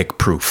biopic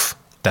proof.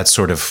 That's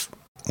sort of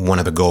one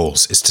of the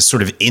goals, is to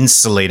sort of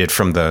insulate it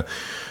from the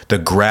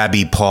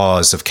grabby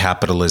paws of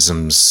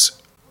capitalism's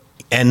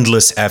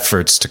endless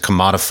efforts to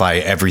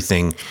commodify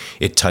everything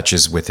it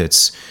touches with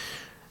its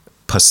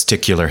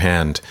pusticular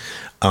hand.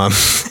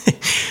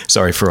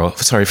 Sorry for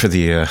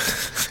the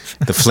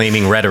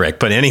flaming rhetoric,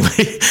 but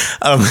anyway,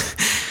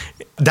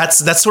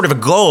 that's sort of a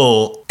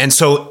goal. And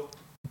so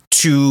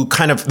to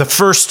kind of the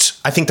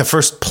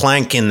first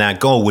plank in that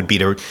goal would be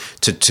to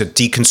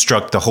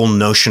deconstruct the whole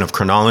notion of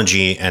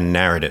chronology and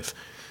narrative.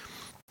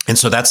 And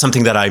so that's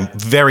something that I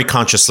very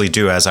consciously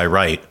do as I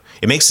write.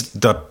 It makes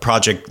the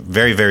project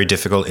very, very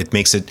difficult. It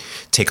makes it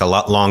take a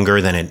lot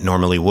longer than it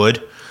normally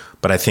would.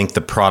 But I think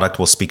the product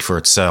will speak for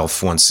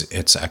itself once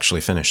it's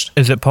actually finished.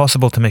 Is it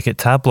possible to make it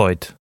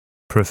tabloid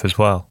proof as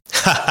well?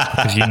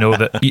 Because you know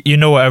that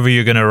whatever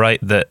you're going to write,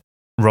 that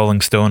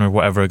Rolling Stone or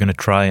whatever are going to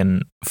try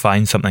and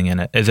find something in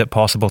it. Is it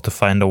possible to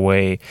find a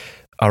way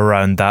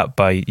around that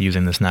by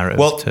using this narrative?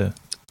 Well,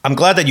 I'm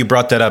glad that you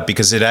brought that up,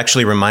 because it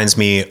actually reminds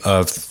me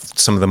of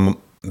some of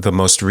the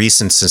most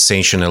recent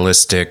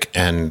sensationalistic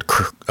and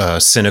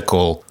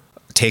cynical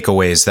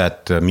takeaways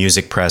that the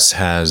music press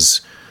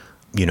has,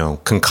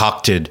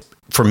 concocted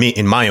for me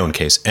in my own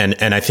case. And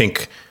I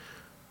think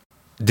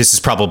this is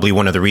probably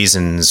one of the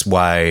reasons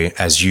why,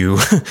 as you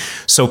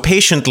so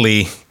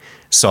patiently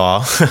saw,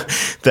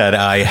 that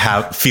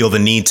I feel the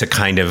need to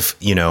kind of,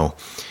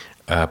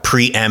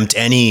 preempt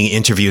any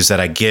interviews that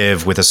I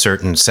give with a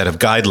certain set of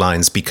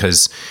guidelines,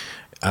 because,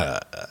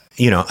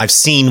 I've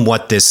seen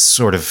what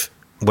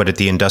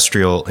the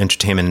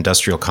entertainment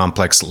industrial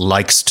complex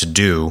likes to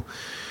do,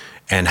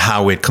 and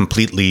how it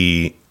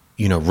completely,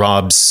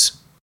 robs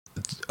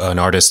an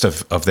artist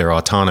of their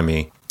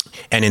autonomy.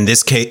 And in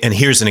this case, and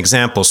here's an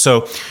example.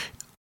 So,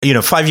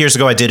 5 years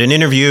ago, I did an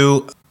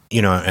interview,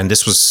 and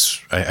this was,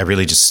 I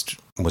really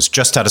was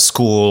just out of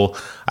school.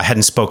 I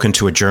hadn't spoken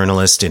to a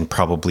journalist in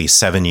probably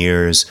 7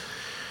 years.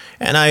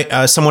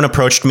 And someone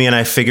approached me, and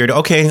I figured,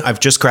 okay, I've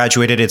just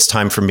graduated. It's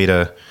time for me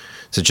to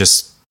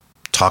just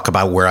talk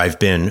about where I've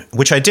been,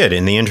 which I did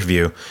in the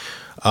interview.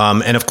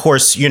 And of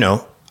course,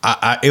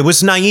 it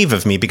was naive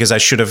of me, because I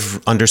should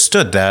have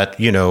understood that,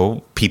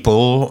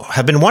 people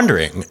have been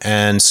wondering.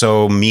 And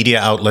so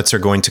media outlets are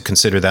going to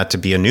consider that to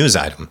be a news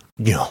item.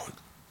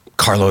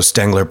 Carlos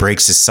Dengler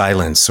breaks his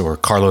silence, or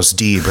Carlos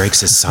D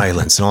breaks his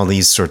silence, and all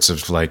these sorts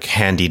of like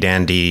handy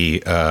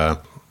dandy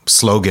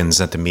slogans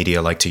that the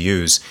media like to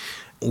use.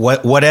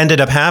 What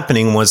ended up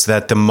happening was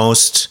that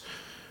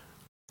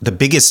the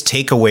biggest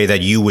takeaway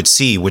that you would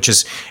see, which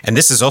is, and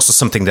this is also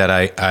something that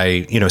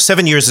I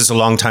 7 years is a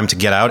long time to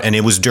get out. And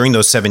it was during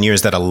those 7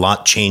 years that a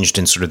lot changed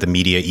in sort of the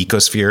media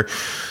ecosphere,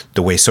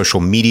 the way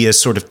social media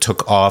sort of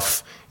took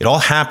off. It all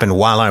happened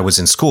while I was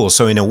in school.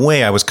 So in a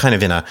way, I was kind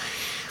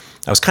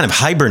of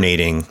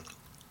hibernating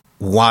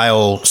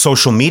while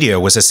social media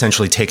was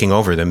essentially taking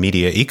over the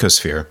media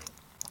ecosphere.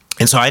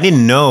 And so I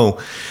didn't know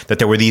that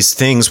there were these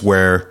things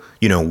where,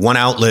 one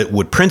outlet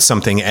would print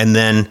something, and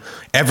then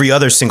every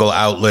other single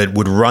outlet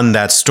would run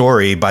that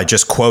story by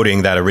just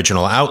quoting that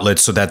original outlet,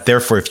 so that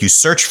therefore, if you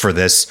search for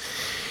this,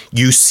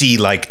 you see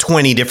like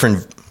 20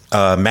 different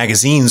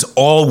magazines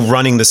all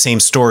running the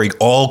same story,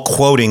 all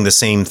quoting the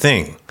same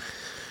thing,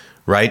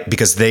 right?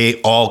 Because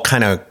they all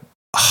kind of,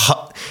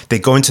 they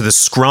go into the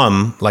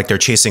scrum like they're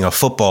chasing a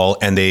football,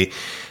 and they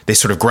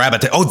sort of grab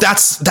it. Oh,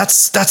 that's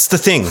the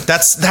thing.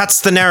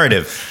 That's the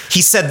narrative.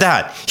 He said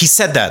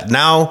that.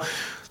 Now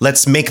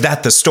let's make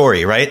that the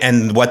story, right?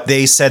 And what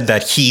they said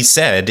that he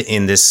said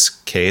in this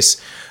case,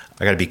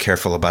 I got to be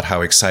careful about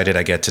how excited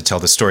I get to tell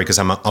the story, because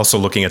I'm also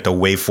looking at the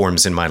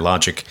waveforms in my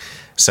Logic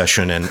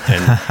session, and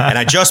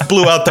I just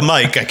blew out the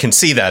mic. I can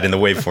see that in the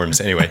waveforms.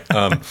 Anyway,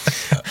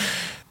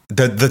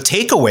 the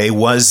takeaway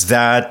was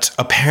that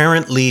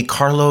apparently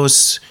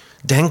Carlos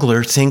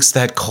Dengler thinks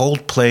that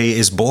Coldplay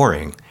is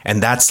boring.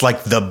 And that's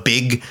like the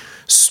big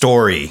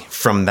story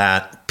from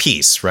that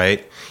piece,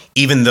 right?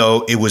 Even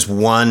though it was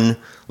one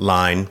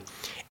line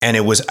and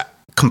it was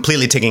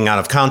completely taken out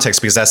of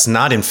context, because that's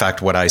not, in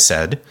fact, what I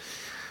said.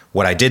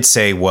 What I did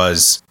say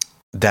was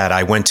that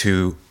I went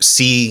to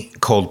see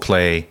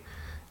Coldplay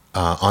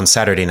on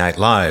Saturday Night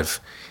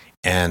Live.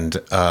 And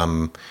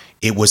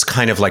it was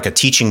kind of like a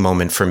teaching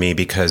moment for me,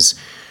 because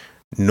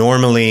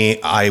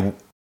normally I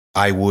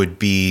would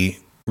be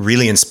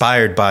really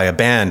inspired by a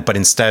band, but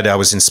instead I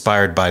was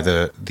inspired by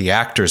the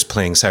actors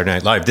playing Saturday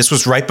Night Live. This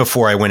was right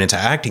before I went into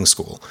acting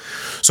school.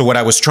 So what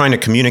I was trying to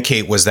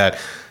communicate was that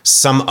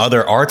some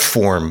other art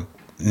form,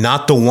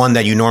 not the one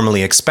that you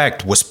normally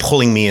expect, was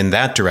pulling me in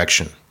that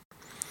direction.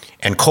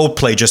 And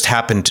Coldplay just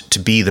happened to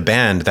be the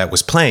band that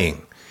was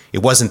playing.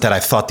 It wasn't that I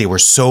thought they were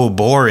so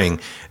boring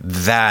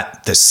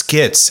that the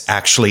skits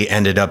actually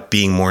ended up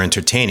being more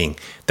entertaining.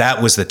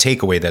 That was the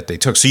takeaway that they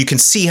took. So you can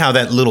see how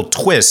that little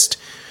twist,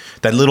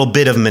 that little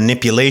bit of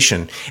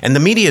manipulation, and the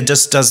media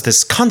just does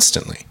this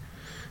constantly.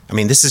 I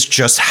mean, this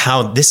is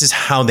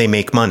how they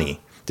make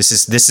money. This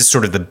is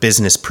sort of the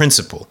business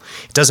principle.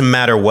 It doesn't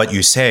matter what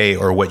you say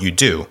or what you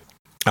do,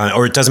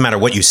 or it doesn't matter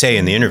what you say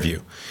in the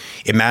interview.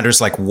 It matters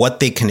like what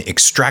they can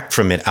extract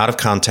from it out of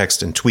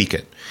context and tweak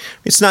it.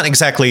 I'm not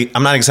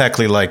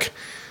exactly like,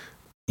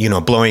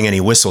 blowing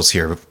any whistles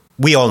here.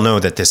 We all know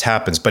that this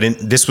happens, but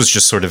this was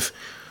just sort of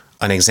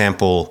an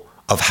example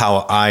of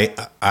how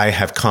I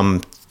have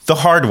come the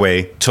hard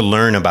way to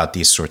learn about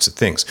these sorts of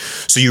things.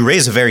 So you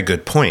raise a very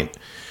good point,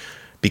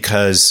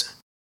 because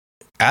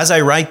as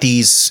I write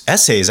these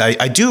essays,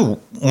 I do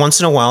once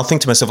in a while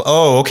think to myself,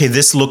 oh, okay,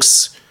 this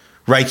looks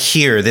right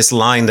here, this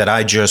line that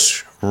I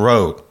just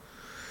wrote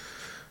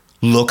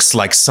looks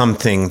like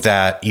something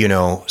that, you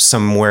know,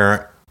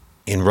 somewhere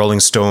in Rolling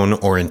Stone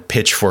or in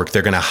Pitchfork,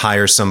 they're going to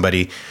hire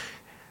somebody,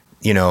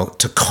 you know,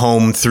 to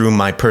comb through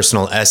my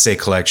personal essay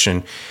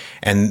collection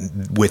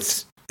and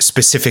with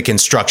specific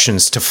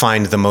instructions to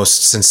find the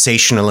most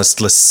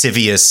sensationalist,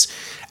 lascivious,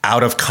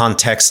 out of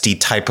context-y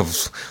type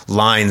of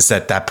lines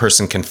that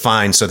person can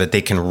find so that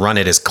they can run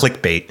it as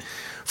clickbait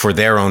for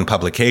their own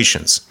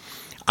publications.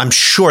 I'm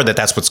sure that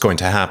that's what's going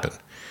to happen,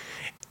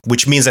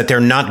 which means that they're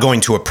not going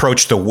to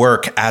approach the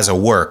work as a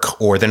work,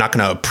 or they're not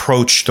going to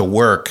approach the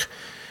work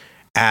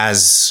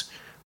as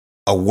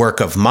a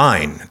work of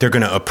mine. They're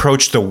going to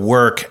approach the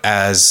work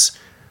as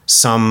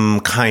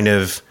some kind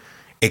of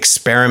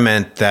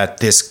experiment that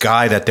this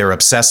guy that they're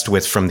obsessed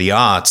with from the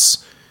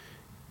aughts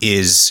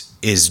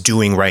is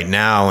doing right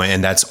now,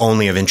 and that's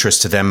only of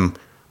interest to them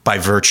by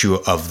virtue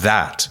of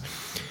that.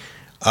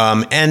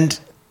 And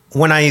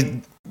when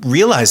I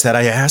realized that,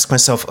 I asked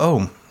myself,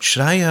 oh,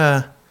 should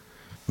I,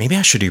 maybe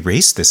I should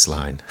erase this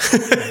line.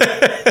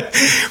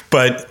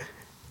 But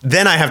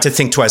then I have to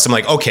think twice. I'm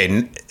like,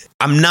 okay,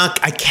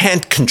 I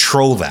can't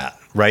control that,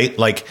 right?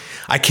 Like,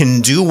 I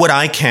can do what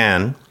I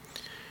can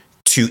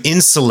to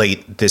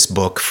insulate this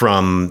book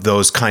from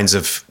those kinds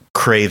of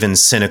craven,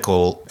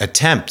 cynical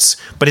attempts,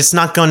 but it's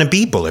not going to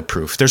be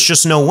bulletproof. There's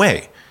just no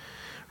way,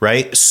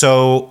 right?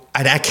 So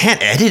I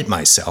can't edit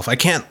myself. I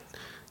can't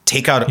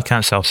take out... You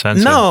can't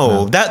self-censor.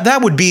 No,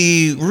 that would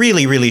be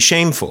really, really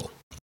shameful.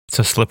 It's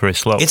a slippery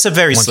slope. It's a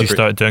very slippery... Once you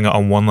start doing it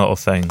on one little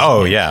thing.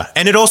 Oh, yeah.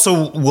 And it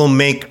also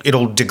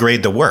it'll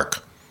degrade the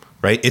work,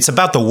 right? It's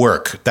about the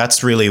work.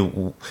 That's really...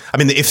 I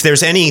mean, if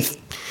there's any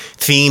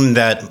theme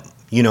that...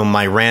 You know,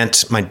 my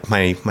rant, my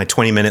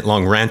 20-minute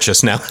long rant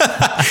just now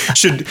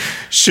should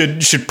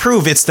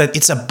prove, it's that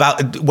it's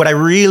about, what I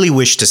really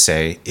wish to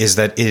say is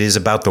that it is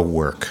about the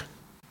work.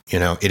 You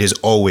know, it is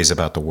always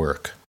about the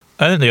work.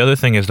 I think the other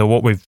thing is that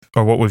what we've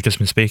just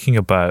been speaking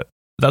about,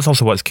 that's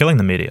also what's killing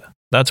the media.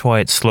 That's why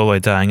it's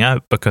slowly dying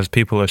out, because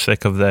people are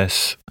sick of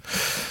this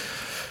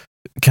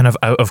kind of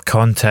out of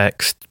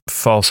context,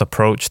 false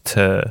approach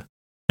to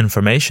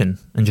information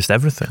and just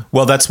everything.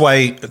 Well, that's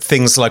why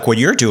things like what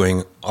you're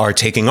doing are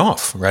taking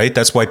off, right?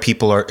 That's why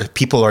people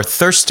are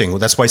thirsting.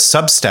 That's why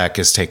Substack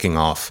is taking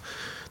off.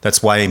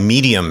 That's why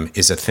Medium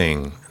is a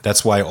thing.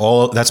 That's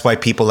why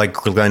people like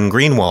Glenn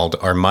Greenwald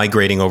are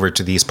migrating over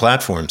to these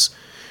platforms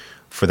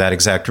for that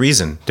exact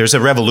reason. There's a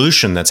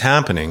revolution that's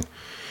happening,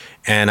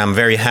 and I'm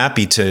very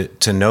happy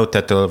to note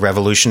that the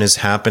revolution is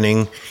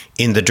happening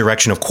in the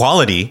direction of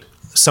quality.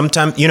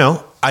 Sometimes, you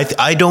know,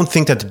 I don't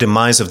think that the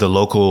demise of the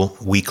local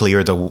weekly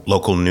or the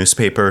local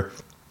newspaper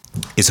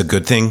is a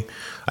good thing.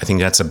 I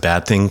think that's a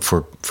bad thing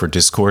for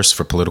discourse,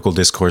 for political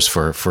discourse,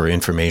 for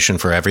information,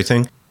 for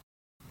everything.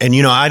 And,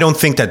 you know, I don't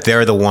think that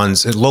they're the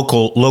ones,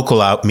 local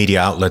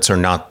media outlets are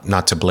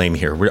not to blame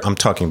here. I'm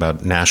talking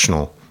about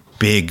national,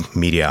 big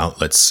media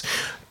outlets.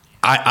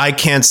 I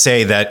can't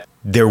say that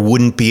there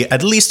wouldn't be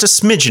at least a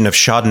smidgen of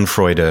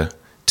schadenfreude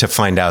to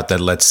find out that,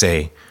 let's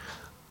say,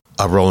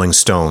 a Rolling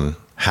Stone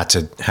had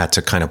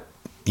to kind of,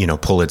 you know,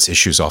 pull its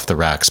issues off the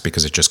racks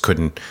because it just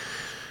couldn't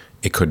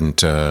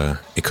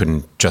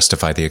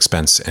justify the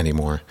expense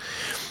anymore.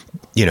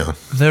 You know,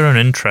 they're an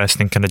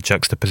interesting kind of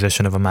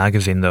juxtaposition of a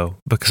magazine, though,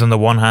 because on the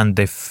one hand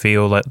they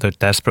feel like they're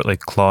desperately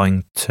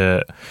clawing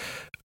to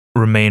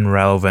remain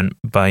relevant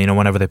by, you know,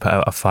 whenever they put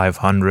out a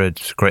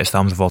 500 greatest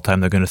albums of all time,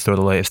 they're going to throw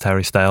the latest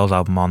Harry Styles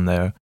album on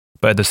there.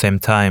 But at the same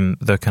time,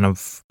 they're kind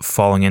of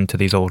falling into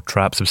these old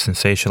traps of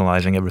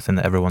sensationalizing everything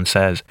that everyone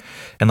says.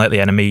 And like the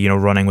NME, you know,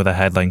 running with a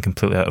headline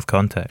completely out of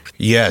context.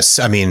 The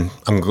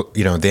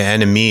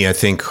NME, I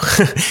think,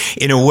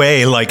 in a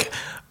way, like,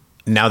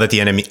 now that the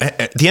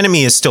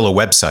NME is still a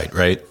website,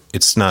 right?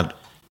 It's not...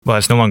 Well,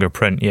 it's no longer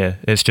print, yeah.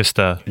 It's just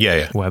a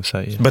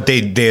website. Yeah. But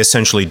they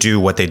essentially do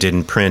what they did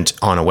in print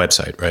on a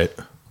website, right?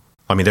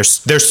 I mean, they're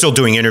still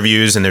doing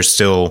interviews and they're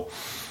still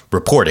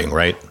reporting,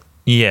 right?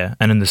 Yeah,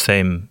 and in the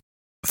same...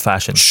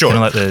 fashion, sure,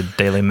 kind of like the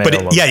Daily Mail.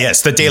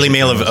 The Daily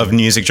Mail of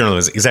music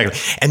journalism, exactly.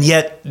 And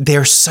yet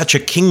they're such a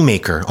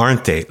kingmaker,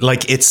 aren't they?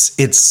 Like it's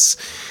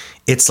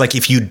like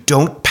if you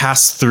don't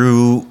pass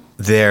through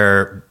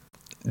their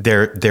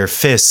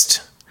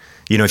fist,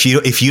 you know,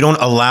 if you don't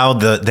allow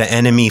the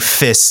enemy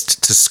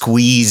fist to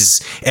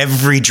squeeze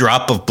every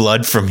drop of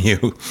blood from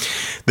you,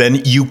 then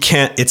you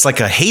can't. It's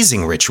like a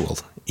hazing ritual,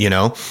 you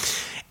know,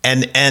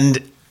 and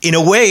in a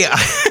way.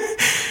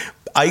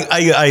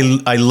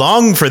 I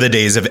long for the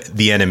days of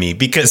the NME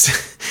because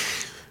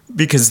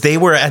they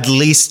were, at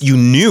least you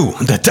knew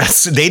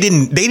they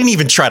didn't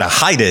even try to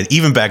hide it.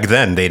 Even back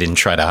then, they didn't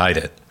try to hide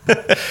it.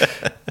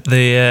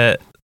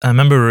 I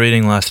remember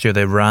reading last year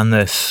they ran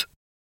this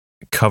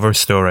cover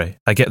story.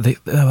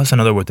 That's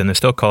another word. Then they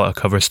still call it a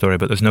cover story,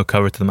 but there's no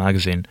cover to the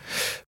magazine.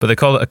 But they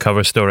call it a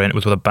cover story, and it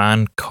was with a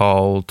band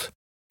called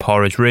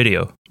Porridge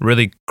Radio.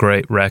 Really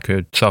great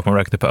record, sophomore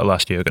record they put out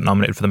last year. Got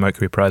nominated for the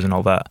Mercury Prize and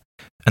all that.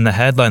 And the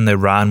headline they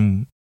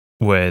ran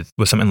with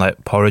something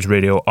like Porridge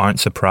Radio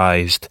aren't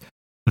surprised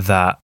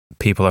that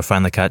people are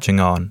finally catching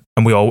on.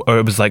 And we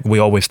always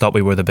thought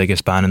we were the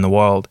biggest band in the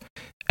world.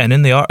 And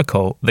in the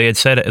article, they had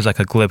said it as like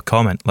a glib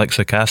comment, like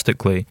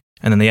sarcastically.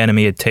 And then the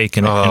Enemy had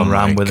taken it and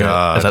ran with it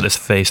as like this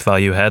face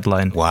value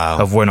headline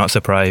of "We're not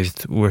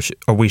surprised,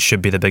 we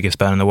should be the biggest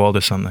band in the world"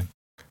 or something.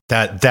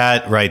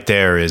 That right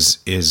there is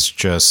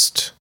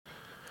just,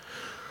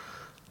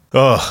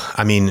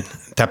 I mean,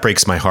 that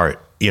breaks my heart.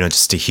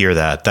 Just to hear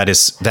that. That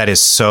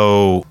is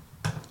so.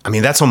 I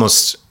mean, that's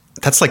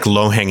like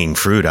low hanging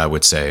fruit, I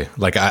would say.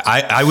 Like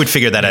I would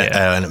figure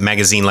that a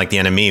magazine like the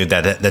Enemy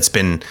that's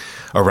been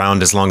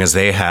around as long as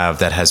they have,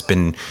 that has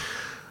been,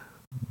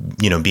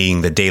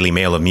 being the Daily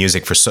Mail of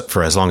music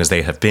for as long as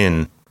they have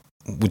been,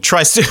 would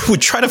try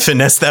to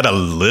finesse that a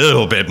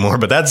little bit more,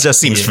 but that just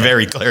seems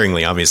very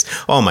glaringly obvious.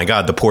 Oh my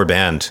God, the poor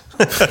band.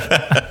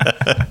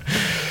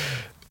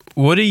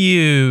 What do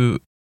you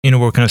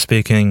we're kind of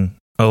speaking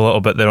a little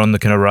bit there on the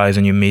kind of rise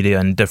in new media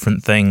and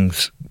different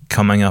things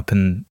coming up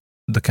in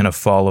the kind of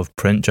fall of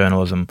print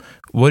journalism.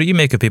 What do you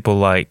make of people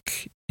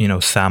like,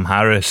 Sam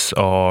Harris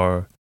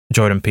or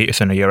Jordan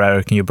Peterson or your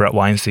Eric and your Brett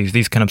Weinstein,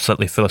 these kind of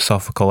slightly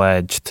philosophical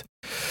edged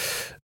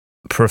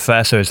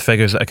professors,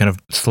 figures that are kind of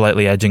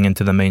slightly edging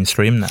into the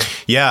mainstream now?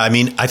 Yeah, I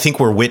mean, I think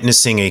we're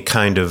witnessing a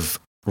kind of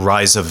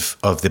rise of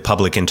the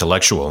public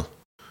intellectual,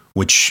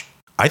 which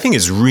I think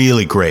is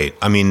really great.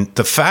 I mean,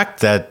 the fact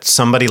that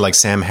somebody like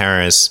Sam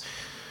Harris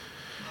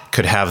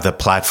could have the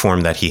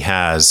platform that he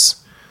has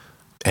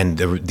and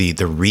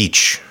the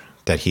reach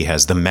that he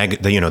has, the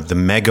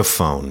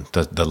megaphone,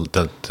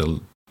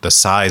 the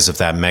size of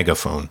that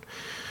megaphone,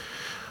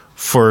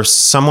 for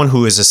someone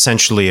who is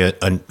essentially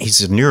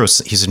he's a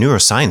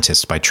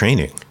neuroscientist by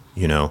training,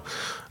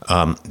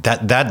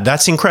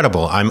 that's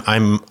incredible.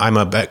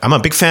 I'm a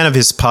big fan of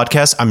his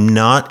podcast. I'm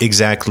not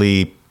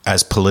exactly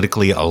as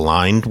politically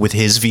aligned with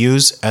his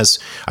views, as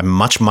I'm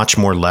much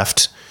more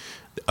left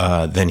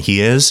than he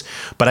is,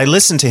 but I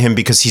listen to him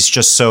because he's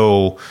just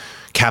so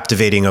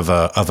captivating of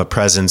a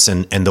presence,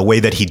 and the way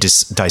that he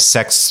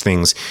dissects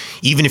things.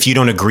 Even if you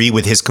don't agree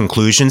with his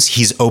conclusions,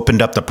 he's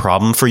opened up the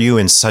problem for you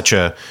in such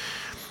a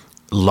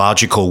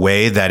logical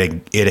way that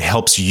it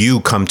helps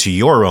you come to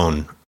your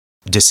own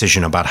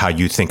decision about how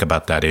you think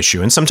about that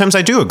issue. And sometimes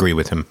I do agree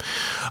with him.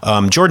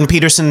 Jordan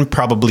Peterson,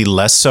 probably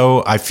less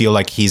so. I feel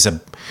like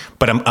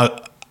but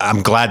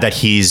I'm glad that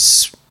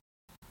he's,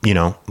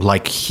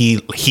 like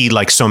he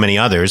like so many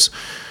others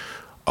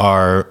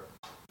are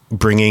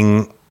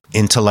bringing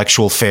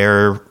intellectual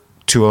fare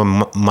to a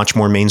much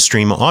more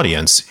mainstream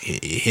audience.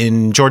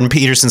 In Jordan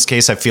Peterson's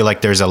case, I feel like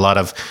there's a lot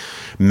of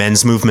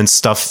men's movement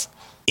stuff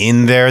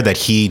in there that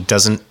he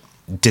doesn't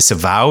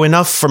disavow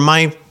enough for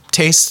my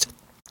taste.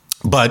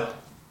 But,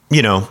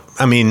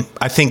 I mean,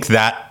 I think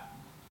that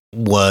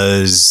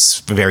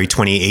was very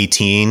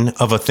 2018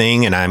 of a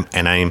thing, and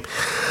I'm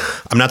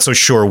not so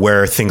sure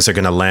where things are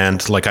going to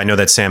land. Like, I know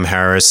that Sam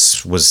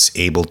Harris was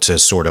able to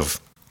sort of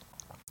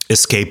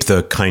escape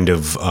the kind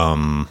of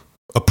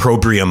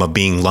opprobrium of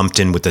being lumped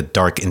in with the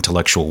dark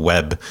intellectual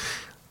web,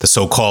 the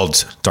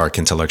so-called dark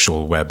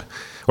intellectual web,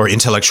 or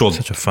intellectual.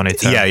 Such a funny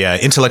term. Yeah.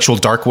 Intellectual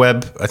dark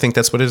web. I think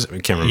that's what it is. I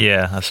can't remember.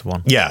 Yeah, that's the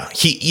one. Yeah.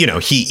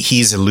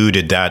 He's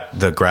eluded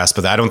the grasp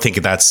of that. I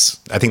think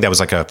that was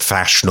like a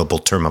fashionable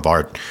term of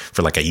art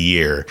for like a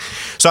year.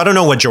 So I don't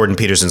know what Jordan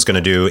Peterson's going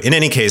to do. In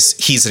any case,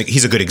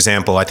 he's a good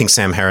example. I think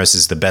Sam Harris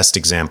is the best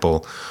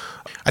example.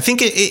 I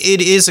think it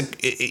is.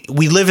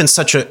 We live in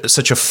such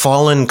a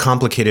fallen,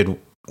 complicated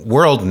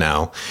world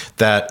now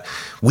that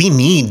we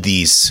need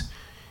these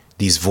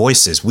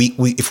voices. We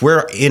if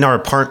we're in our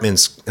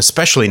apartments,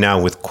 especially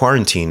now with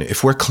quarantine,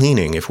 if we're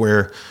cleaning, if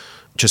we're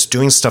just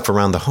doing stuff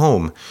around the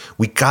home,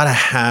 we gotta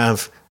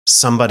have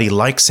somebody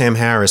like Sam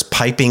Harris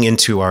piping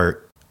into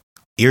our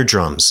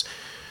eardrums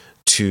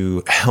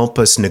to help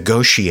us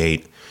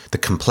negotiate the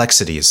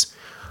complexities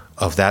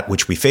of that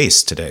which we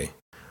face today.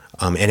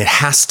 And it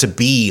has to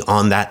be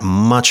on that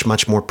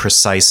much more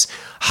precise,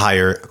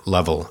 higher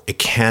level. It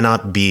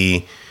cannot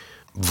be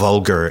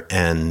vulgar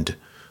and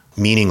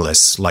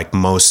meaningless like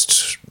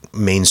most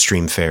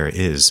mainstream fare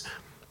is.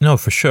 No,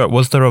 for sure.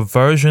 Was there a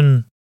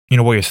version,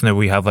 what you're saying,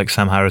 we have like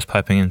Sam Harris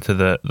piping into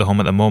the home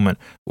at the moment.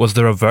 Was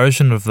there a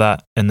version of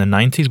that in the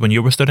 90s when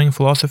you were studying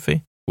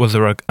philosophy? Was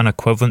there an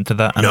equivalent to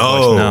that?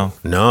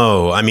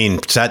 No. I mean,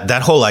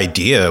 that whole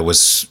idea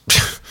was...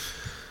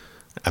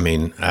 I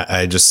mean,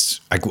 I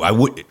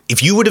would,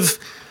 if you would have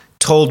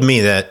told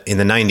me that in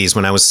the 90s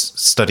when I was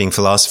studying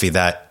philosophy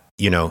that,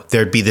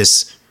 there'd be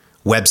this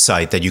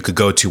website that you could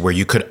go to where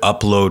you could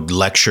upload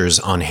lectures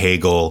on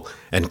Hegel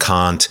and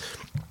Kant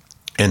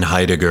and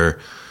Heidegger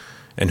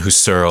and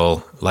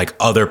Husserl, like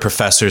other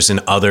professors in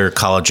other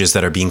colleges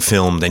that are being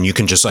filmed, and you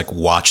can just like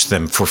watch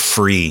them for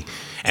free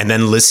and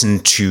then listen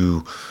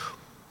to,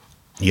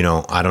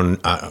 I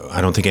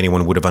don't think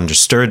anyone would have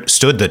understood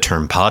the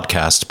term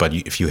podcast, but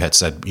if you had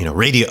said,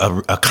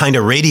 radio, a kind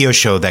of radio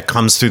show that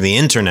comes through the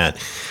internet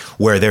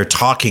where they're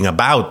talking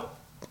about,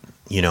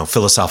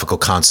 philosophical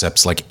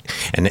concepts like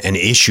and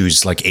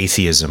issues like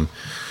atheism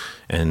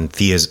and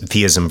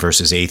theism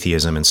versus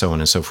atheism and so on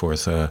and so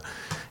forth.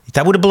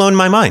 That would have blown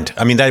my mind.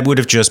 I mean, that would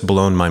have just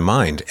blown my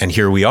mind. And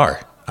here we are.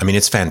 I mean,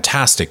 it's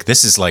fantastic.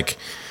 This is like,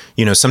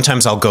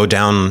 sometimes I'll go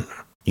down,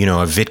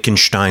 a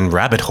Wittgenstein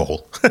rabbit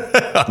hole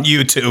on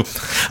YouTube.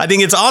 I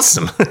think it's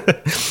awesome.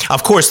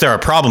 Of course, there are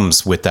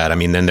problems with that. I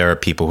mean, then there are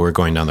people who are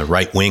going down the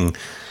right wing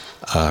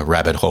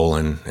rabbit hole,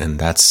 and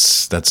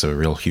that's a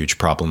real huge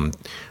problem.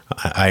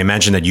 I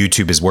imagine that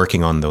YouTube is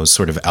working on those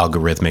sort of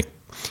algorithmic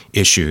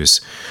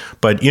issues.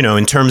 But,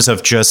 in terms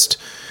of just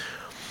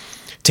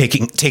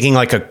taking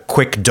like a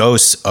quick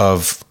dose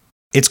of,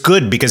 it's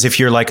good because if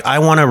you're like, I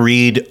want to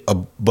read a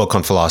book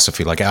on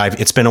philosophy, like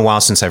it's been a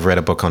while since I've read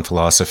a book on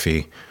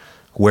philosophy,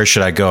 where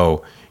should I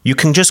go? You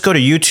can just go to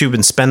YouTube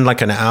and spend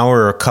like an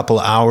hour or a couple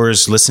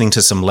hours listening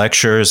to some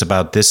lectures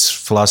about this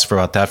philosopher,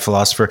 about that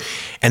philosopher.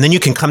 And then you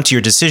can come to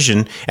your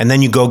decision, and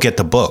then you go get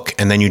the book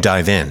and then you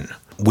dive in,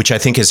 which I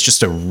think is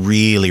just a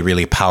really,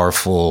 really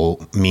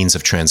powerful means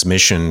of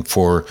transmission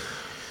for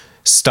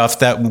stuff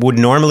that would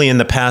normally in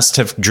the past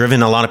have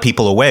driven a lot of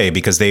people away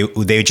because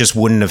they just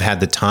wouldn't have had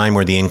the time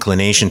or the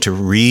inclination to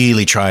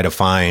really try to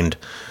find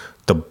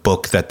the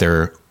book that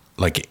they're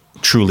like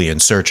truly in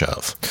search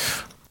of.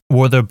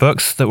 Were there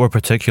books that were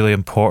particularly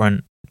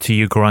important to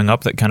you growing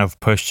up that kind of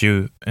pushed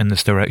you in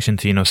this direction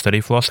to,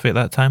 study philosophy at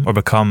that time or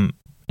become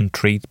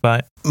intrigued by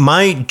it?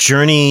 My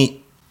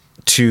journey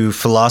to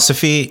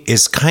philosophy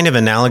is kind of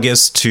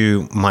analogous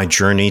to my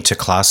journey to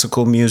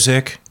classical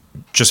music.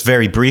 Just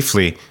very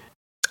briefly,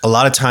 a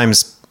lot of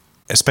times,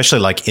 especially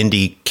like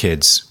indie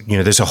kids,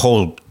 there's a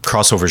whole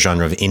crossover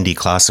genre of indie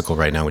classical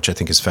right now, which I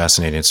think is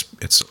fascinating.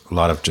 It's a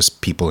lot of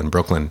just people in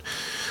Brooklyn,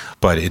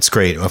 but it's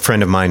great. A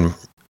friend of mine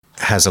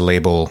has a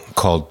label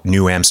called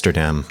New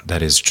Amsterdam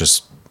that is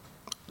just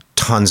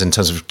tons and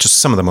tons of just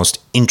some of the most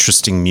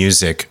interesting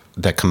music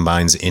that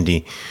combines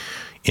indie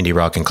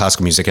rock and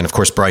classical music. And of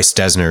course, Bryce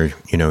Dessner,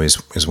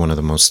 is one of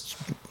the most,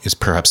 is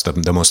perhaps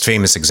the most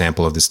famous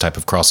example of this type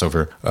of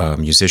crossover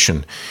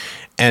musician.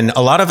 And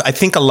I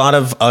think a lot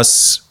of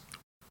us,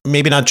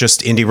 maybe not just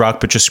indie rock,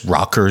 but just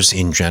rockers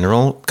in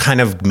general,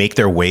 kind of make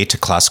their way to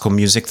classical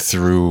music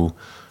through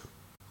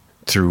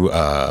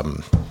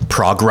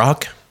prog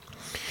rock.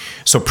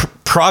 So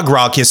prog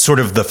rock is sort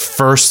of the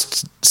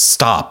first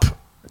stop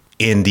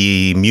in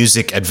the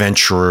music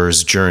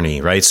adventurer's journey,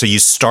 right? So you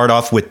start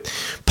off with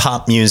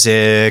pop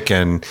music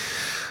and,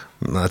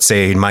 let's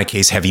say in my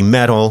case, heavy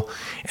metal.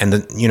 And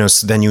then,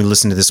 so then you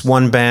listen to this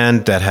one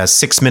band that has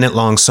 6-minute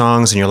long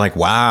songs and you're like,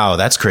 wow,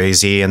 that's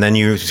crazy. And then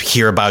you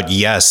hear about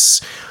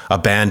Yes, a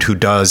band who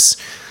does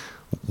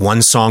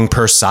one song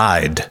per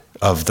side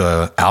of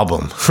the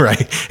album,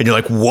 right? And you're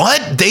like,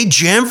 what? They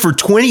jam for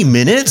 20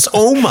 minutes?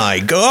 Oh my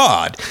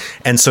God.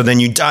 And so then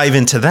you dive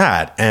into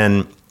that.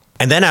 And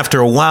then after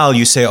a while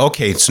you say,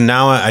 okay, so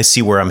now I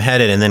see where I'm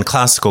headed. And then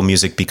classical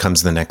music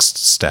becomes the next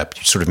step.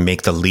 You sort of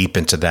make the leap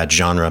into that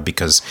genre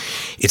because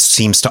it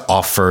seems to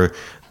offer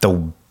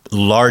the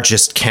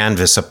largest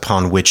canvas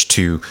upon which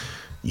to,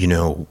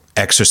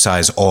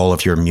 exercise all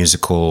of your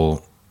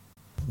musical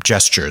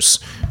gestures,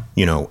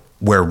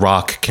 where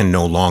rock can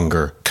no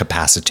longer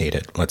capacitate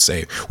it, let's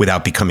say,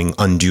 without becoming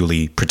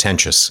unduly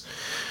pretentious.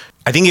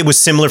 I think it was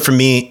similar for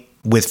me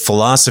with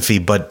philosophy,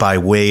 but by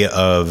way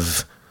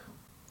of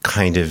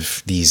kind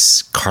of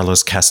these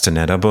Carlos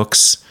Castaneda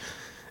books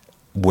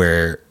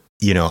where,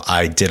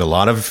 I did a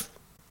lot of,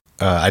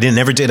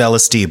 never did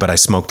LSD, but I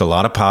smoked a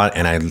lot of pot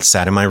and I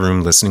sat in my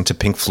room listening to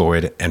Pink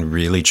Floyd and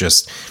really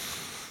just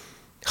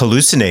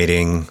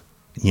hallucinating,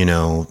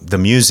 the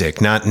music,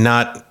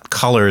 not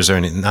colors or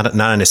not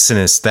in a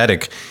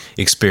synesthetic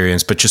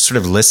experience, but just sort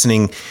of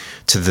listening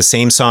to the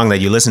same song that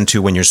you listen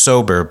to when you're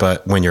sober,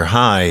 but when you're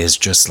high is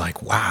just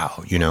like,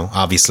 wow,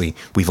 obviously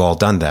we've all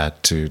done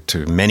that to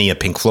many a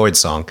Pink Floyd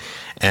song.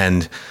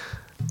 And,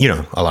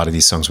 a lot of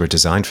these songs were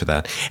designed for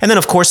that. And then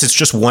of course it's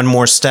just one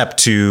more step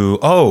to,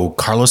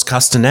 Carlos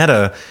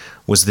Castaneda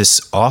was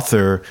this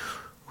author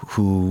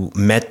who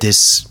met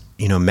this,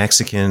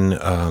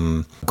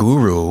 Mexican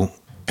guru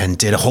and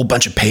did a whole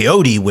bunch of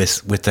peyote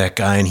with that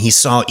guy. And he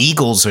saw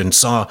eagles and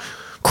saw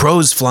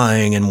crows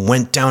flying and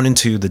went down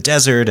into the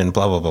desert and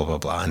blah, blah, blah, blah,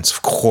 blah. And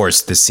of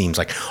course, this seems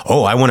like,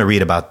 I want to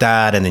read about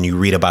that. And then you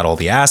read about all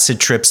the acid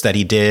trips that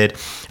he did.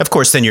 Of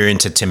course, then you're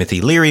into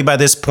Timothy Leary by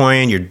this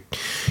point.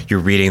 You're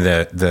reading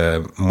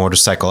the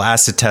motorcycle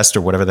acid test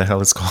or whatever the hell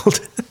it's called.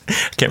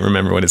 I can't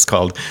remember what it's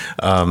called.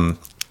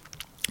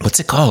 What's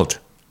it called?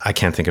 I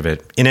can't think of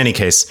it. In any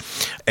case,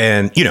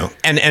 and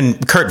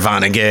and Kurt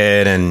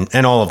Vonnegut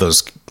and all of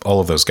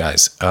those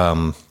guys.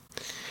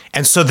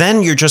 And so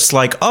then you're just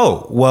like,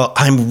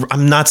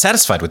 I'm not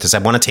satisfied with this. I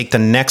want to take the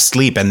next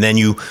leap. And then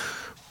you,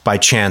 by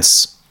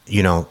chance,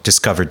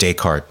 discover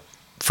Descartes.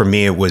 For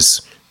me, it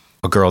was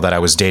a girl that I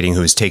was dating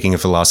who was taking a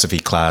philosophy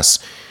class,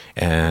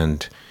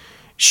 and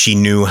she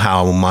knew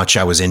how much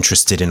I was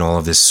interested in all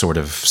of this sort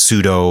of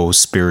pseudo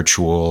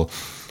spiritual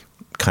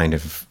kind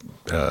of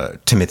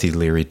Timothy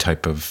Leary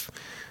type of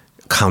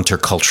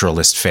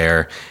counterculturalist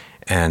fare,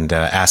 and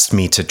asked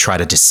me to try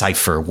to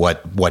decipher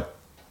what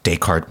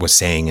Descartes was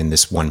saying in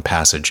this one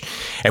passage.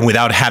 And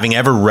without having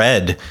ever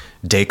read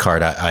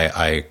Descartes,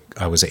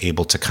 I was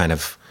able to kind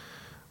of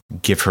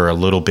give her a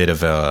little bit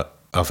of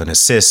an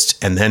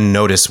assist, and then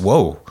notice,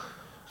 whoa,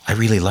 I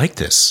really like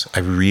this.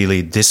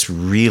 This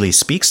really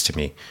speaks to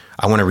me.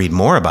 I want to read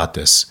more about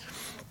this.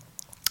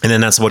 And then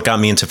that's what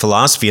got me into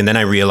philosophy. And then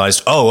I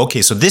realized, oh,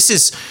 okay, so this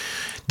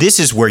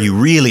is where you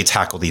really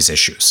tackle these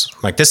issues.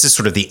 Like, this is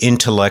sort of the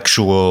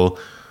intellectual,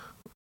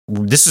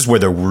 this is where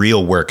the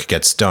real work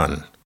gets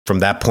done. From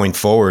that point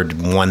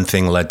forward, one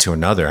thing led to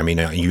another. I mean,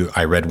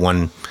 I read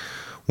one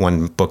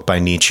book by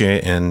Nietzsche,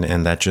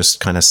 and that just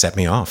kind of set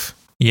me off.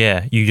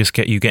 Yeah, you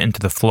get into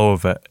the flow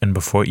of it, and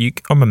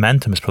or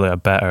momentum is probably a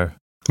better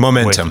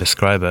way to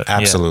describe it.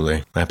 Absolutely,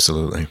 yeah.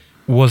 Absolutely.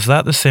 Was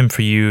that the same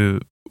for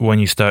you when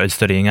you started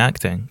studying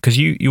acting? Because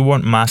you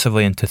weren't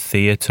massively into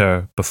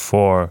theatre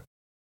before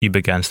you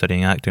began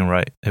studying acting,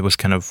 right? It was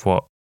kind of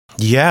what?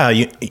 Yeah,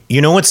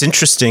 you know what's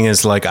interesting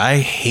is, like, I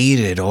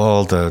hated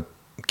all the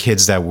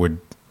kids that would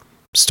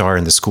star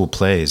in the school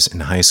plays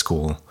in high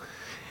school.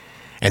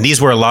 And these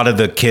were a lot of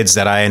the kids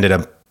that I ended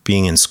up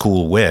being in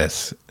school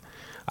with.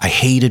 I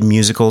hated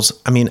musicals.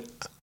 I mean,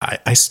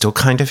 I still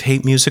kind of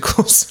hate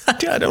musicals. I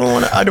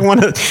don't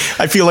want to.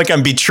 I feel like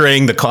I'm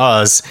betraying the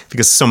cause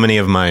because so many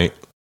of my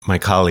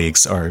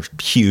colleagues are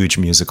huge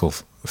musical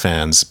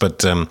fans.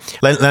 But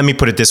let me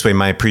put it this way: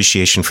 my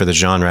appreciation for the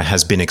genre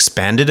has been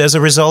expanded as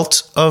a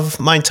result of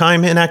my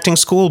time in acting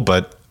school.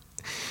 But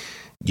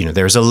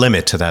there's a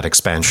limit to that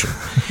expansion.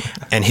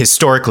 And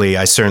historically,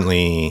 I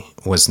certainly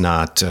was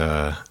not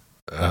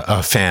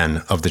a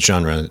fan of the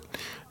genre.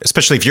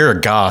 Especially if you're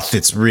a goth,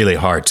 it's really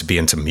hard to be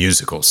into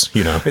musicals.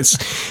 It's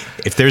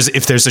if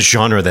there's a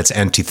genre that's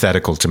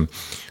antithetical to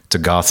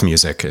goth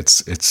music,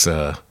 it's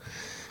the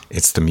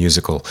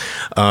musical.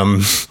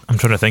 I'm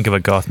trying to think of a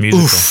goth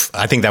musical.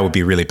 I think that would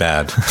be really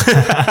bad.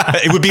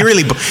 It would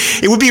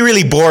be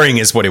really boring,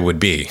 is what it would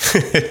be.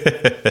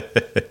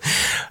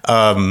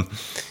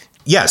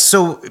 Yeah.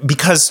 So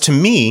because to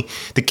me,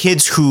 the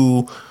kids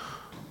who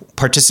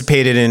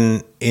participated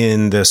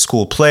in the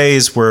school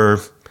plays were,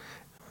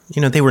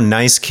 they were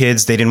nice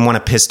kids. They didn't want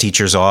to piss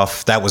teachers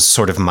off. That was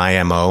sort of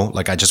my MO.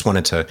 Like, I just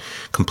wanted to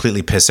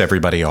completely piss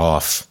everybody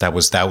off. That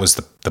was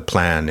the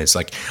plan. It's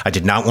like, I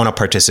did not want to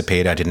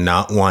participate. I did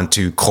not want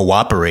to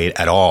cooperate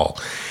at all.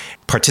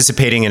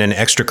 Participating in an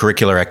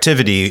extracurricular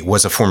activity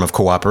was a form of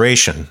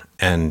cooperation.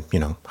 And,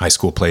 high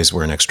school plays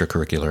were an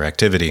extracurricular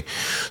activity.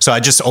 So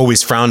I just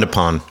always frowned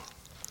upon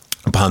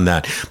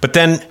that. But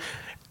then,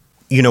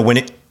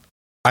 when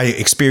I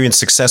experienced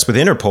success with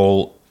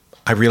Interpol,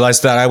 I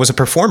realized that I was a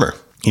performer.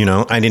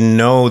 I didn't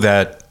know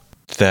that,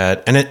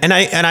 and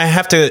I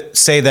have to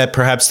say that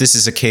perhaps this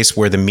is a case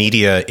where the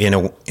media,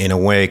 in a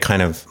way,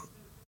 kind of,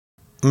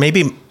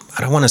 maybe,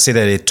 I don't want to say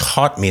that it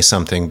taught me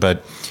something,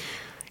 but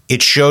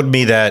it showed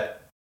me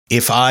that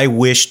if I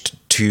wished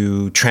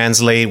to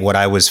translate what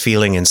I was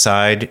feeling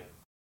inside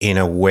in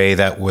a way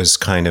that was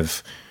kind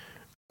of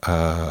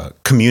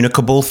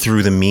communicable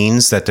through the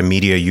means that the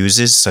media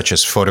uses, such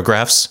as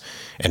photographs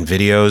and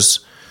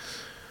videos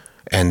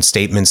and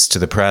statements to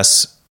the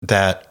press,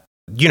 that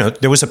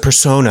there was a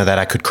persona that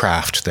I could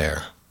craft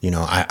there.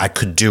 I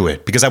could do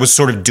it because I was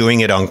sort of doing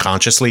it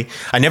unconsciously.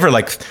 I never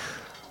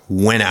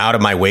went out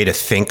of my way to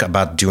think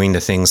about doing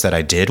the things that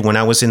I did when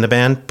I was in the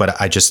band, but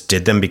I just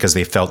did them because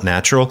they felt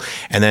natural.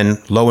 And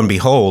then lo and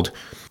behold,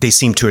 they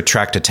seemed to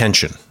attract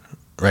attention,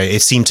 right?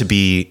 It seemed to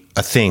be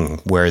a thing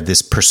where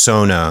this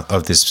persona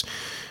of this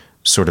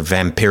sort of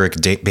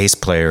vampiric bass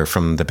player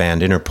from the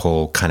band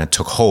Interpol kind of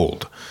took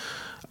hold.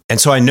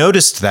 And so I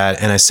noticed that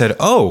and I said,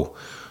 oh,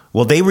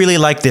 well, they really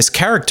like this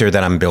character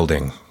that I'm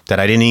building, that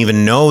I didn't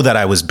even know that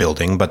I was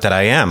building, but that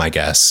I am, I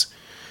guess.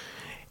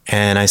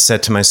 And I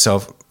said to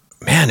myself,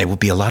 man, it would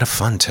be a lot of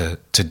fun to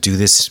do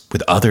this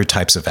with other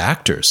types of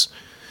actors.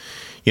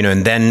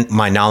 And then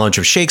my knowledge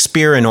of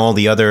Shakespeare and all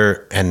the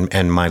other,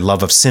 and my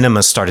love of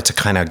cinema started to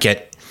kind of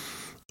get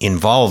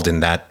involved in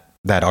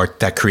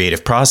that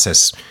creative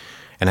process.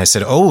 And I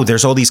said, oh,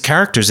 there's all these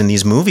characters in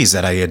these movies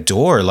that I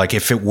adore. Like,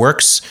 if it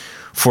works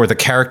for the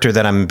character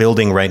that I'm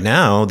building right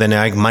now, then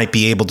I might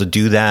be able to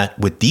do that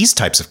with these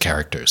types of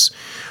characters.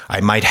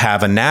 I might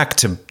have a knack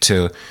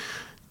to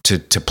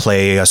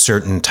play a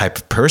certain type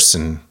of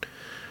person,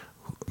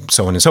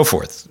 so on and so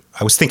forth.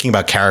 I was thinking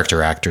about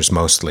character actors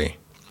mostly.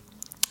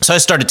 So I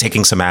started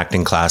taking some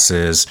acting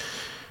classes,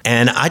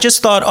 and I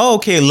just thought, oh,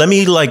 okay, let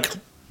me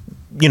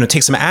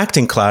take some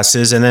acting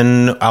classes, and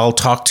then I'll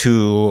talk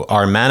to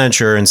our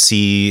manager and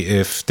see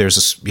if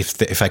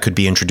if I could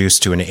be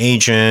introduced to an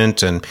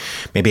agent, and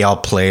maybe I'll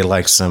play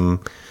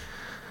some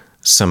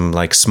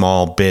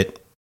small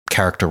bit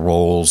character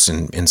roles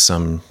in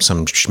some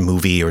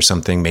movie or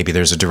something. Maybe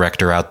there's a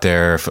director out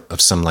there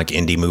of some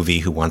indie movie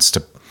who wants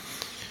to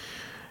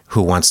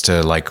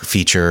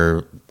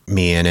feature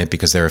me in it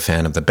because they're a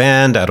fan of the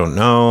band. I don't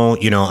know.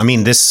 I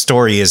mean, this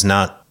story is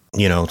not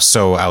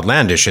so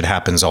outlandish. It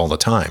happens all the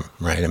time,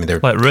 right? I mean, they're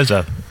like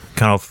RZA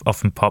kind of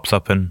often pops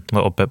up in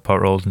little bit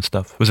part roles and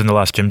stuff. Was in the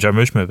last Jim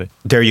Jarmusch movie.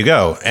 There you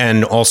go.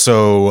 And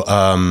also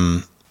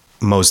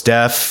Mos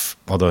Def,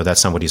 although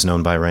that's not what he's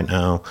known by right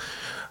now.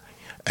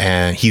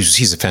 And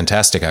he's a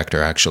fantastic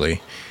actor,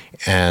 actually.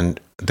 And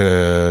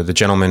the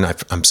gentleman,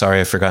 I'm sorry,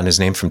 I've forgotten his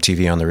name, from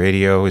TV on the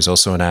Radio, is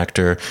also an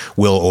actor.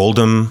 Will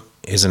Oldham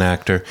is an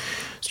actor.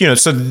 You know,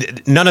 so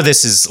none of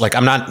this is like,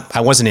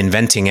 I wasn't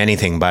inventing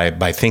anything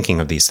by thinking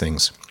of these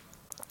things.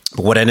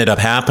 But what ended up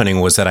happening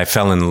was that I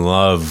fell in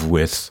love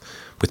with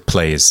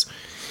plays.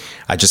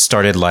 I just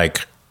started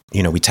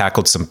we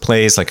tackled some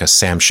plays, like a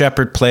Sam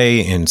Shepard play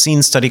in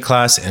scene study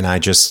class. And I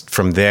just,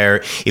 from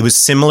there, it was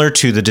similar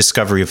to the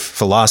discovery of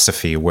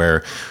philosophy,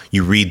 where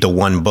you read the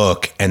one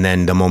book and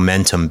then the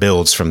momentum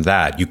builds from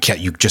that.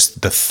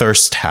 The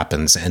thirst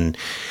happens. And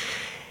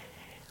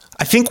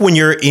I think when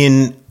you're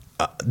in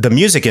the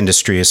music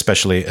industry,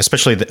 especially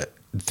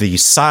the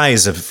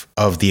size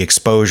of the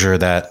exposure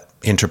that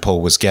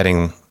Interpol was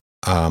getting,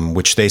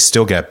 which they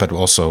still get, but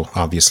also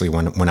obviously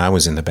when I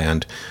was in the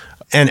band.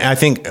 And I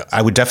think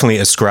I would definitely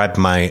ascribe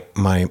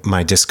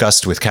my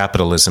disgust with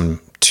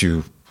capitalism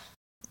to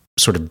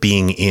sort of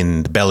being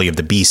in the belly of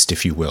the beast,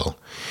 if you will.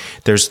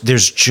 There's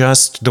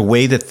just the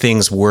way that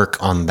things work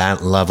on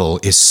that level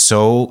is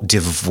so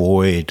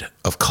devoid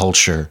of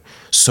culture,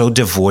 so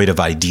devoid of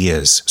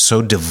ideas,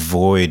 so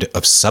devoid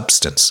of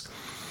substance.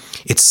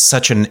 It's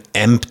such an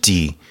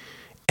empty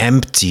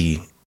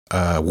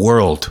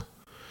world,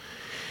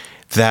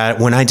 that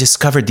when I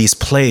discovered these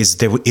plays,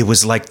 it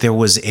was like there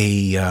was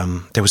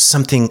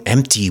something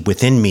empty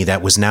within me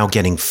that was now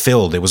getting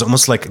filled. It was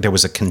almost like there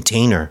was a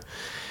container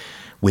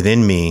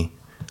within me,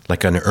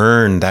 like an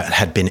urn that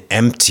had been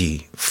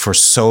empty for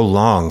so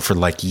long, for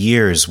like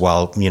years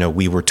while,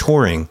 we were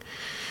touring,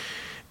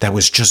 that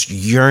was just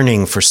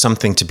yearning for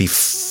something to be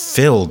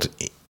filled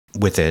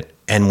with it.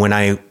 And when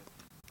I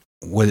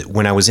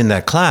was in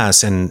that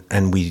class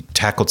and we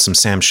tackled some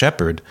Sam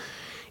Shepard,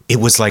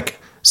 it was like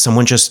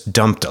someone just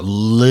dumped a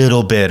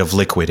little bit of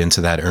liquid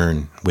into that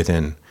urn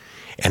within.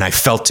 And I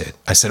felt it.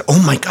 I said, oh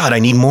my God, I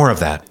need more of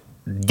that.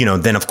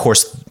 Then of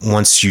course,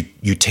 once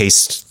you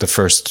taste the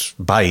first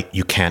bite,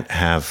 you can't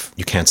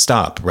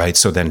stop, right?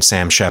 So then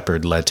Sam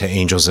Shepard led to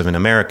Angels of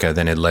America.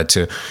 Then it led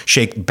to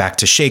back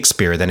to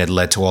Shakespeare. Then it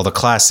led to all the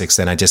classics.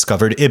 Then I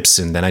discovered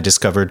Ibsen. Then I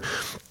discovered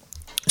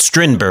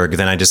Strindberg.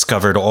 Then I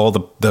discovered all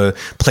the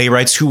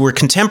playwrights who were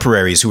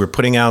contemporaries, who were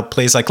putting out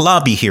plays like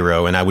Lobby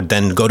Hero. And I would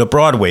then go to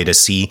Broadway to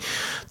see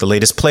the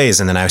latest plays.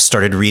 And then I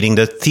started reading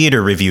the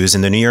theater reviews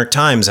in the New York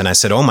Times. And I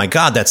said, oh my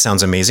God, that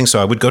sounds amazing.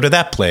 So I would go to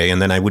that play.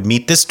 And then I would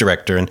meet this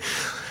director. And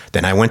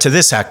then I went to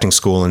this acting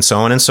school, and so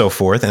on and so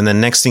forth. And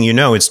then next thing you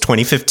know, it's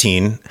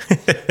 2015.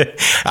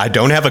 I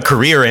don't have a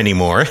career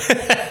anymore,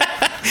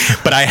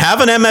 but I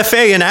have an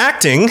MFA in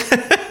acting.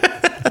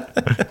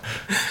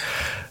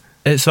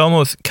 It's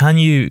almost, can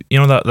you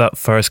that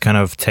first kind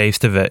of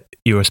taste of it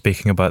you were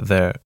speaking about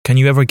there, can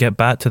you ever get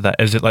back to that?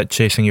 Is it like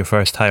chasing your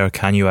first high, or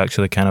can you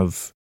actually kind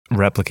of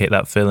replicate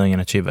that feeling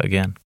and achieve it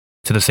again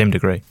to the same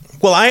degree?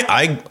 Well,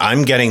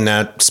 I'm getting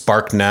that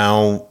spark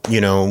now,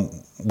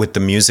 with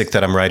the music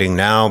that I'm writing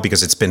now,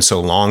 because it's been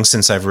so long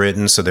since I've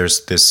written. So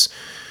there's this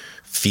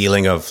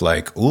feeling of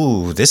like,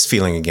 ooh, this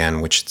feeling again,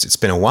 which it's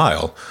been a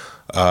while.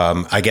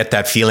 I get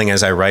that feeling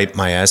as I write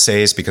my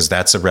essays, because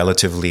that's a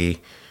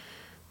relatively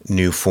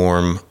new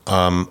form.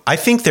 I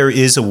think there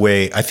is a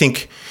way. I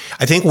think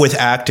with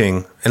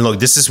acting, and look,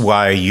 this is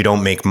why you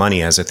don't make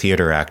money as a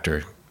theater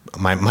actor.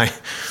 My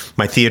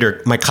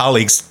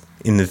colleagues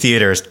in the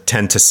theater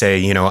tend to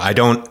say, I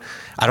don't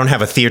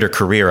have a theater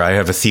career. I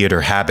have a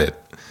theater habit.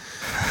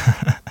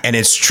 And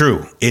it's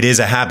true. It is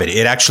a habit.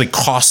 It actually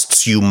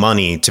costs you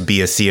money to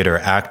be a theater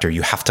actor.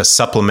 You have to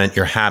supplement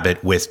your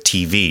habit with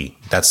TV.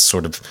 That's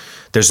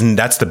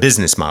that's the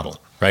business model,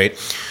 right?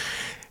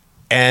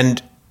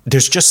 And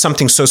there's just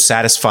something so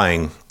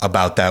satisfying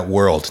about that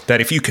world,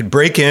 that if you could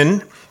break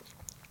in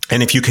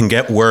and if you can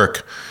get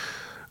work,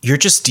 you're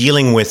just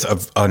dealing with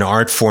an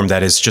art form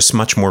that is just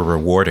much more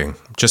rewarding,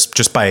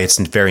 just by its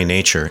very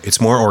nature. It's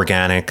more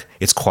organic.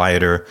 It's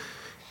quieter.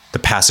 The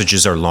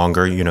passages are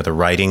longer. The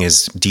writing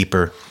is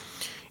deeper.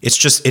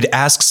 It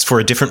asks for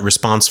a different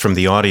response from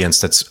the audience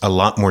that's a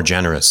lot more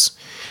generous.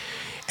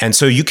 And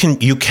so you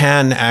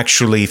can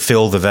actually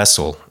fill the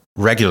vessel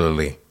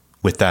regularly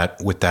with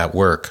that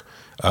work.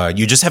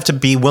 You just have to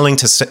be willing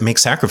to make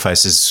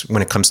sacrifices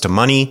when it comes to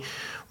money,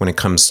 when it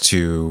comes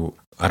to,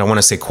 I don't want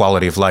to say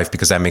quality of life,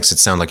 because that makes it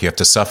sound like you have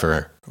to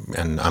suffer,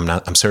 and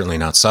I'm certainly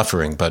not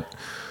suffering. But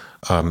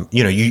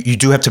you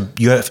do have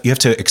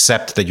to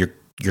accept that you're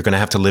going to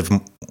have to live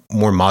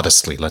more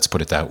modestly. Let's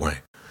put it that way.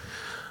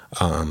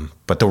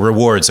 But the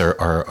rewards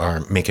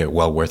are make it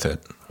well worth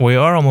it. We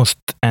are almost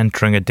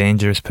entering a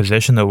dangerous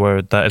position, though,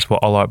 where that is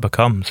what all art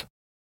becomes.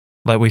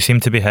 Like, we seem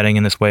to be heading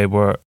in this way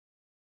where,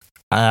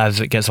 as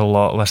it gets a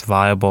lot less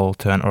viable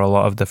to enter a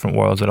lot of different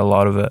worlds, that a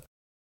lot of it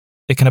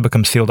kind of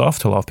becomes sealed off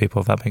to a lot of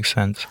people, if that makes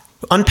sense.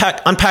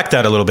 Unpack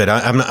that a little bit.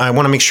 I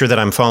want to make sure that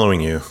I'm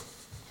following you.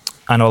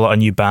 I know a lot of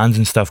new bands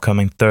and stuff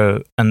coming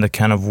through, and the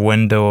kind of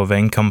window of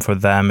income for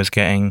them is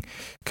getting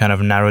kind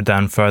of narrowed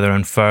down further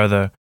and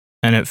further.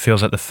 And it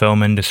feels like the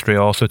film industry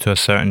also, to a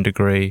certain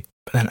degree.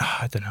 But then,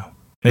 I don't know.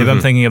 Maybe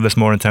I'm thinking of this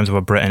more in terms of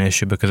a Britain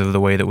issue because of the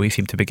way that we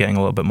seem to be getting a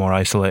little bit more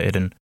isolated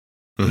and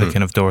the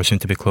kind of doors seem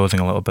to be closing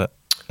a little bit,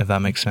 if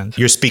that makes sense.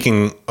 You're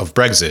speaking of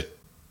Brexit.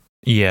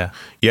 Yeah.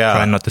 Yeah.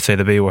 Trying not to say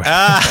the B word.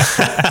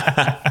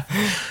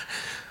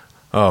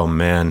 Oh,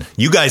 man.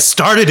 You guys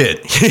started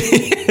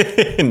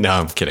it. No,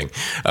 I'm kidding.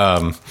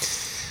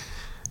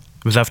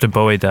 It was after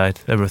Bowie died.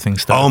 Everything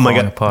started falling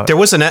apart. There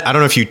was I don't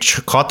know if you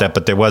caught that,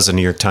 but there was a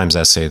New York Times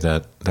essay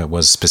that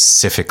was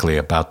specifically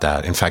about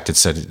that. In fact, it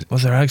said...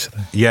 Was there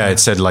actually? Yeah, it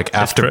said like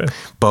after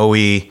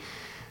Bowie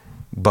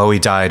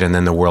died and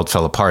then the world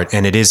fell apart.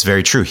 And it is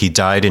very true. He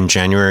died in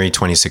January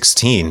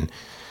 2016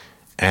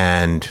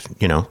 and,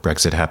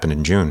 Brexit happened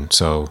in June.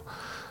 So,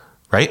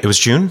 right? It was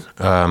June?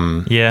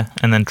 Yeah,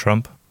 and then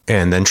Trump.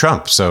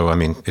 So, I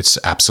mean, it's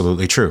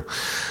absolutely true.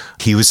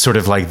 He was sort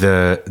of like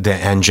the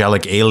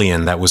angelic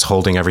alien that was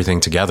holding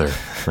everything together,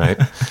 right?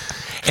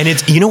 And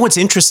what's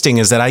interesting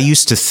is that I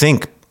used to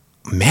think,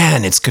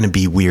 man, it's going to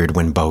be weird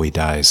when Bowie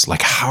dies.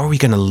 Like, how are we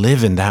going to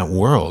live in that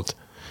world,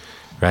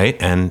 right?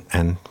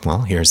 And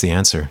well, here's the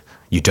answer: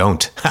 you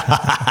don't.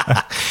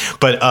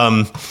 But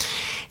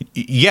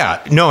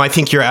yeah, no, I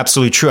think you're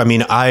absolutely true. I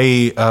mean,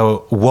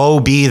 woe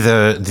be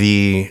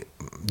the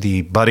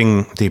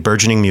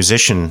burgeoning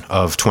musician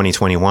of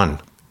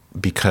 2021.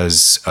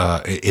 Because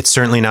it's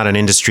certainly not an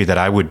industry that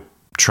I would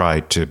try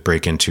to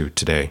break into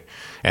today.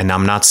 And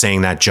I'm not saying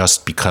that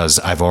just because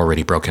I've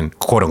already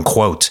quote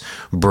unquote,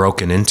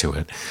 broken into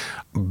it.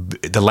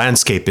 The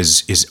landscape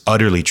is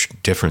utterly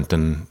different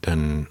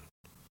than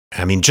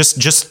I mean, just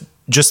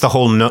the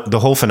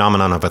whole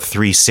phenomenon of a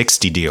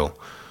 360 deal.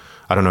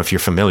 I don't know if you're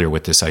familiar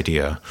with this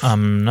idea.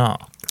 I'm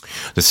not.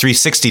 The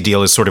 360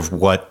 deal is sort of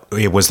what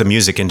it was the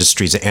music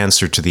industry's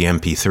answer to the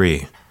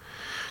MP3.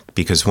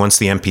 Because once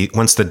the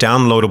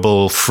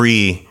downloadable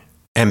free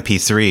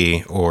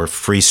MP3 or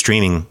free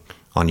streaming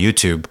on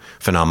YouTube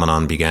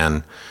phenomenon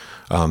began,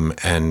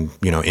 and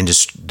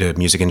the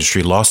music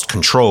industry lost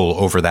control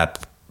over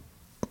that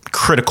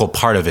critical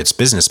part of its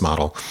business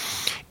model,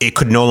 it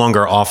could no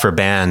longer offer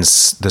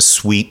bands the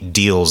sweet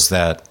deals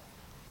the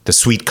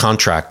sweet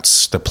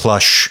contracts, the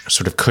plush,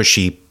 sort of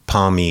cushy,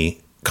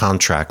 palmy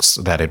contracts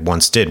that it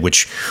once did,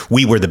 which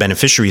we were the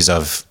beneficiaries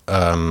of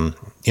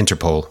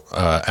Interpol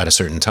at a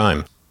certain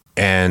time.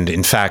 And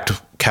in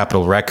fact,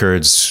 Capitol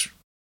Records,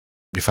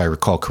 if I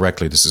recall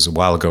correctly, this is a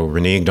while ago,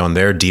 reneged on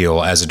their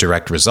deal as a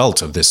direct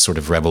result of this sort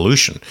of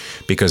revolution,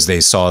 because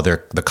they saw the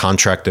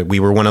contract that we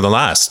were one of the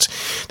last.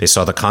 They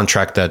saw the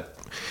contract that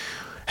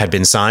had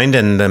been signed,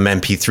 and the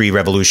MP3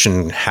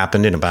 revolution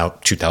happened in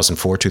about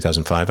 2004,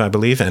 2005, I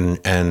believe.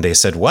 And they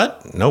said,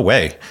 what? No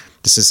way.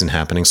 This isn't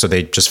happening. So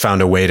they just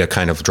found a way to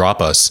kind of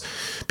drop us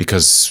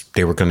because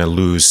they were going to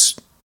lose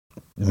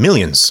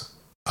millions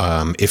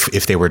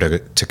if they were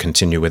to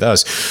continue with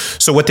us.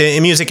 So what the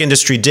music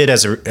industry did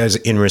as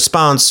in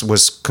response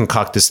was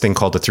concoct this thing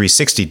called the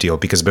 360 deal,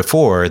 because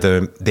before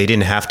they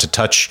didn't have to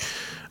touch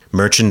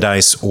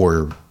merchandise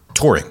or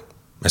touring.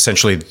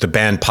 Essentially, the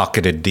band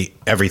pocketed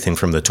everything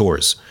from the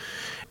tours,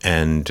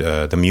 and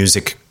the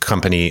music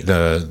company,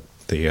 the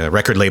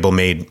record label,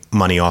 made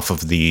money off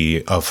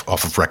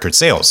of record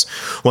sales.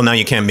 Well, now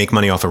you can't make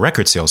money off of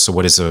record sales. So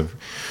what is a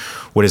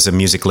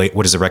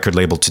record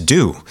label to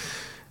do?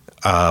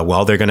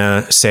 Well, they're going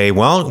to say,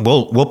 well,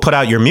 we'll put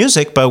out your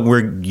music, but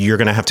you're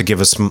going to have to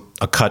give us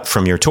a cut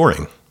from your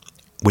touring,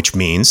 which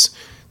means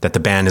that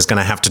the band is going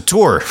to have to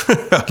tour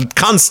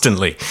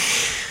constantly.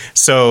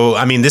 So,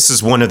 I mean, this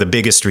is one of the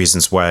biggest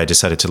reasons why I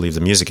decided to leave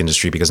the music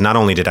industry, because not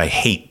only did I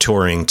hate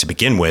touring to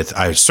begin with,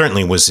 I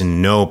certainly was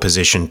in no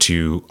position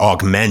to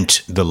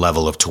augment the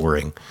level of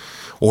touring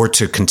or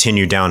to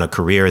continue down a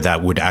career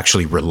that would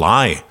actually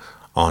rely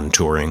on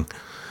touring.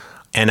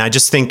 And I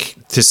just think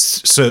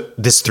this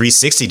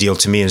 360 deal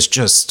to me is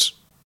just,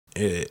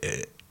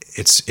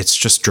 it's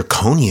just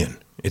draconian.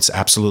 It's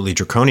absolutely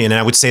draconian. And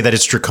I would say that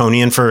it's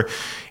draconian for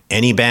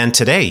any band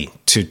today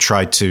to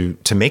try to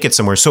make it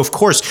somewhere. So of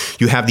course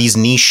you have these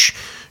niche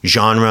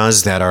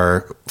genres that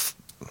are,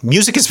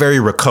 music is very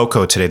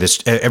rococo today.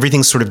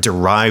 Everything's sort of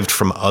derived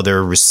from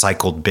other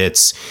recycled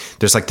bits.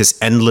 There's like this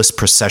endless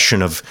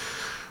procession of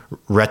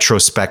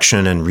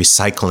retrospection and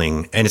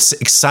recycling, and it's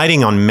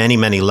exciting on many,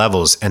 many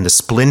levels. And the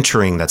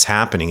splintering that's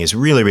happening is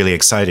really, really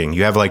exciting.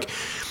 You have like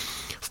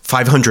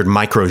 500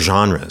 micro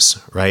genres,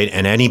 right?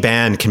 And any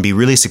band can be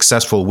really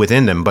successful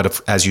within them.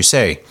 But as you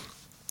say,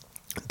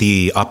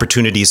 the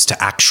opportunities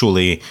to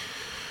actually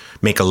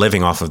make a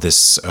living off of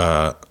this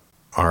are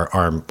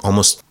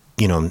almost,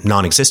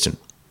 non-existent.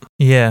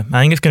 Yeah,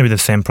 I think it's going to be the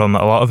same problem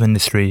that a lot of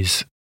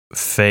industries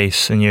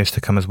face in years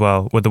to come as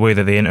well, with the way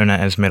that the internet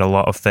has made a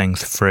lot of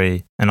things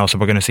free. And also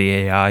we're going to see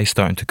AI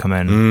starting to come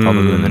in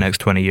probably in the next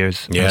 20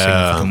 years in a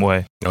significant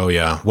way. Oh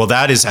yeah. Well,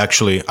 that is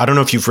actually, I don't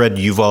know if you've read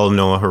Yuval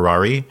Noah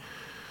Harari.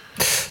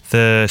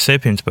 The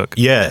Sapiens book.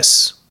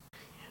 Yes.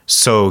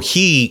 So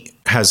he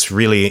has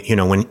really,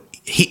 when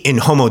he, in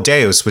Homo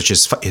Deus, which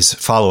is his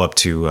follow-up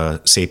to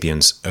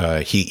Sapiens,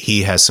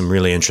 he has some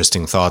really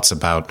interesting thoughts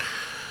about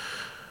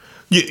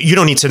You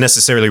don't need to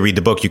necessarily read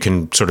the book. You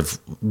can sort of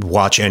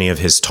watch any of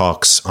his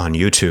talks on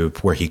YouTube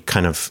where he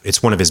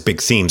it's one of his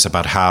big themes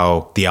about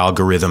how the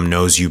algorithm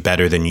knows you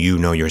better than you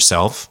know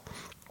yourself.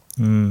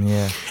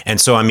 Yeah.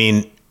 And so, I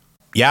mean,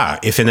 yeah,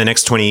 if in the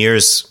next 20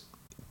 years,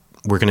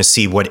 we're going to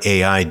see what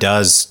AI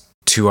does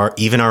to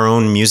even our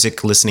own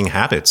music listening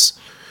habits.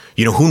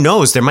 Who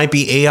knows? There might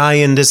be AI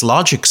in this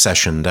Logic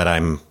session that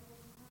I'm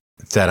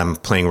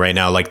playing right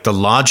now. Like the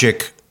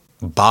Logic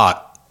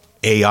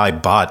AI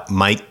bot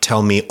might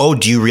tell me, oh,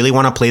 do you really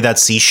want to play that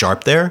C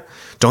sharp there?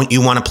 Don't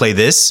you want to play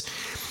this?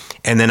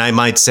 And then I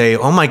might say,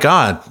 oh my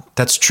God,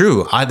 that's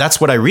true. That's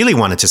what I really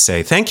wanted to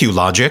say. Thank you,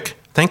 Logic.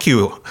 Thank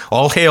you.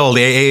 All hail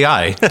the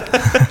AI.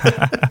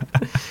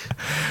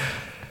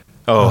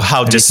 Oh,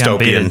 how dystopian. You can't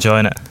beat it,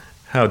 enjoying it.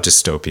 How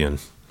dystopian.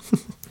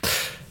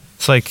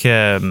 It's like,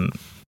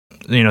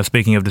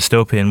 speaking of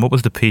dystopian, what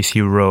was the piece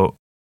you wrote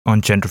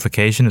on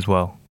gentrification as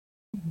well?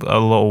 A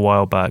little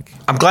while back.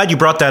 I'm glad you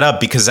brought that up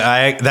because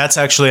that's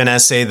actually an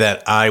essay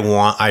that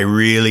I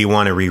really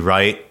want to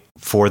rewrite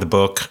for the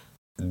book,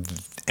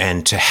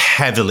 and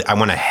I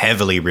want to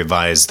heavily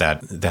revise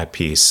that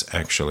piece.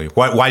 Actually,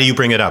 why do you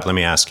bring it up? Let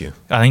me ask you.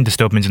 I think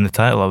dystopian's in the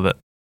title of it.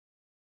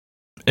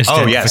 Is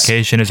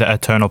gentrification, yes. Is it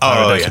eternal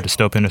paradise or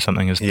dystopian or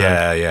something?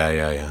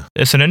 Yeah.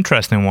 It's an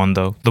interesting one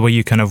though. The way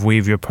you kind of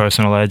weave your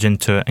personal edge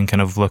into it and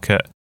kind of look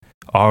at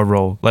our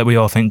role. Like we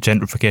all think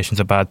gentrification's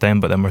a bad thing,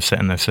 but then we're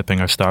sitting there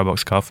sipping our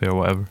Starbucks coffee or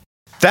whatever.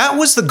 That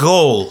was the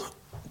goal,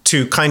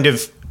 to kind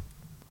of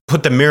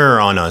put the mirror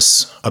on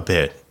us a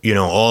bit.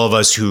 All of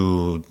us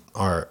who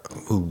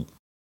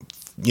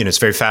it's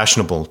very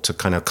fashionable to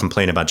kind of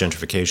complain about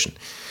gentrification.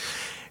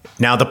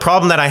 Now, the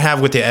problem that I have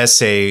with the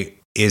essay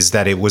is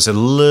that it was a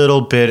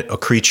little bit a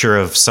creature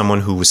of someone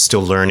who was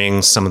still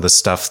learning some of the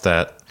stuff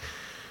that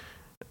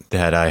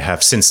I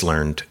have since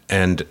learned.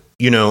 And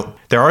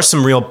there are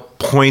some real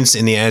points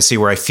in the essay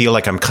where I feel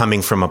like I'm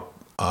coming from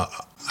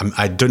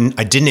I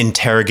didn't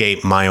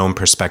interrogate my own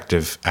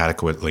perspective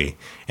adequately,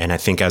 and I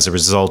think as a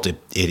result,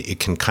 it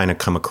can kind of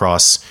come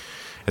across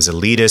as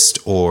elitist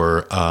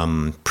or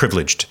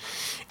privileged.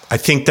 I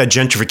think that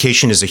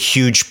gentrification is a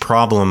huge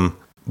problem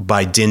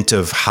by dint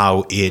of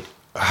how it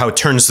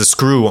turns the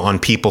screw on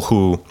people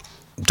who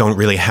don't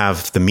really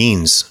have the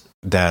means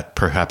that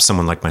perhaps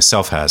someone like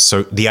myself has.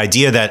 So the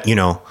idea that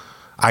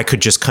I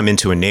could just come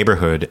into a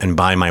neighborhood and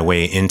buy my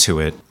way into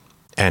it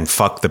and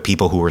fuck the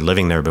people who were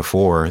living there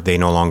before, they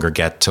no longer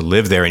get to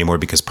live there anymore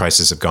because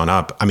prices have gone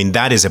up. I mean,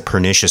 that is a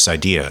pernicious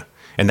idea.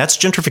 And that's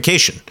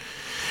gentrification.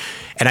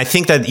 And I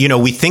think that,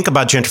 we think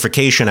about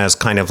gentrification as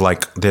kind of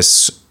like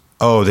this,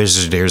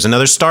 there's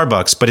another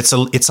Starbucks, but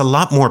it's a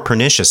lot more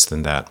pernicious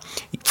than that.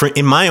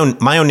 In my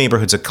own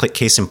neighborhood's a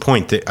case in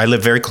point. I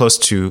live very close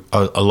to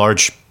a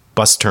large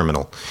bus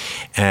terminal,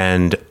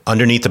 and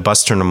underneath the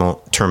bus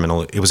terminal,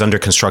 it was under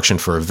construction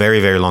for a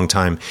very, very long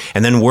time.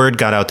 And then word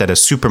got out that a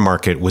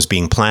supermarket was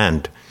being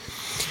planned,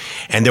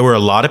 and there were a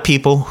lot of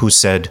people who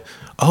said,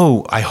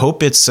 "Oh, I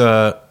hope it's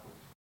a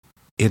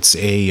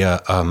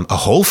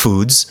Whole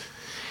Foods."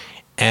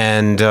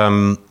 And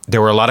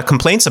there were a lot of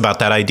complaints about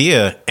that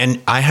idea. And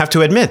I have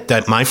to admit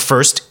that my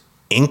first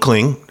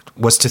inkling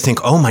was to think,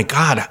 "Oh my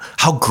God,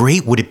 how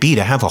great would it be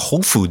to have a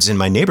Whole Foods in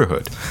my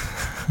neighborhood?"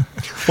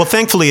 Well,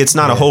 thankfully, it's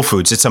not a Whole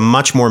Foods. It's a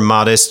much more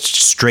modest,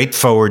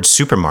 straightforward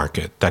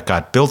supermarket that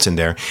got built in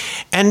there.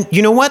 And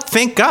you know what?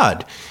 Thank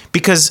God.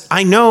 Because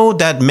I know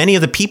that many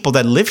of the people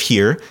that live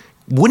here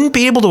wouldn't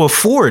be able to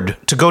afford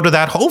to go to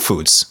that Whole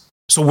Foods.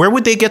 So where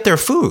would they get their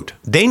food?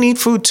 They need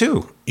food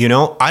too.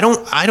 I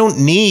don't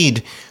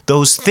need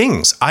those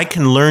things. I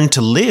can learn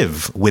to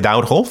live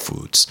without Whole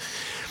Foods.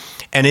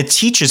 And it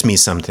teaches me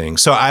something.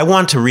 So I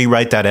want to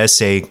rewrite that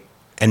essay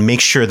and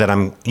make sure that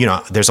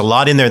there's a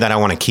lot in there that I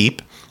want to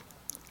keep.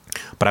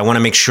 But I want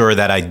to make sure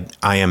that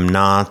I am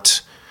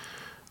not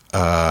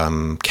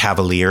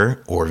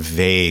cavalier or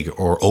vague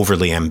or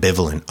overly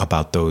ambivalent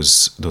about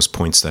those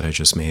points that I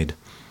just made.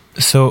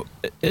 So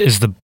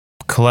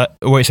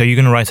so you're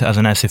going to write it as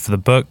an essay for the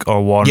book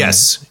or one?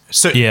 Yes.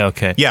 So yeah,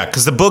 okay. Yeah,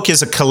 because the book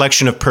is a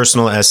collection of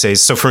personal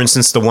essays. So, for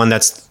instance, the one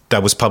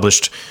that was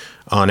published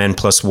on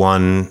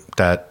N+1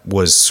 that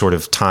was sort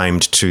of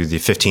timed to the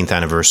 15th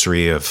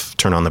anniversary of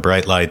Turn on the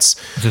Bright Lights.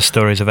 The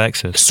Stories of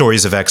Excess.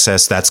 Stories of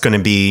Excess. That's going to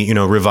be,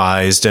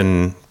 revised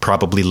and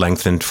probably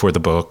lengthened for the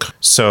book.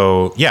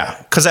 So, yeah,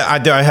 because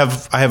I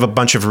have a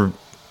bunch of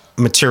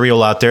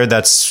material out there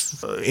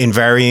that's in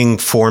varying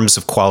forms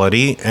of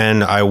quality,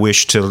 and I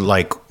wish to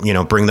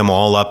bring them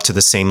all up to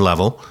the same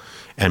level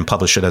and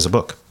publish it as a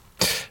book.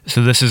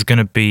 So this is going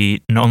to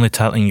be not only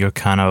telling your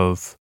kind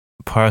of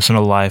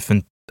personal life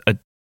in a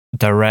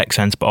direct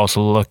sense, but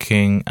also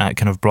looking at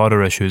kind of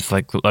broader issues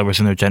like we're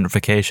saying,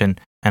 gentrification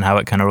and how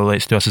it kind of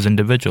relates to us as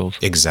individuals.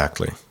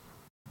 Exactly.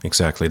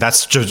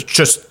 That's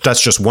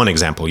just one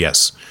example.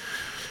 Yes.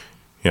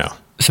 Yeah.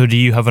 So do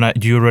you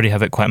already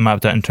have it quite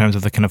mapped out in terms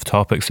of the kind of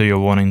topics that you're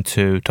wanting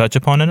to touch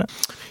upon in it?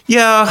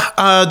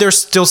 Yeah, there's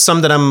still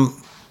some that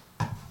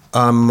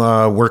I'm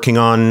working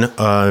on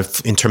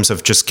in terms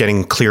of just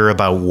getting clear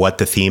about what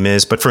the theme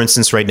is. But for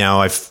instance, right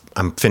now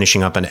I'm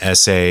finishing up an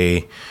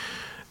essay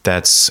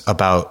that's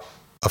about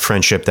a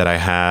friendship that I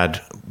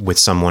had with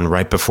someone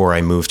right before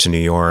I moved to New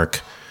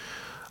York.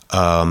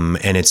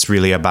 And it's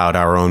really about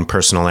our own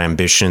personal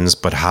ambitions,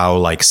 but how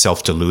like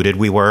self-deluded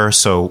we were.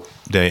 So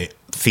the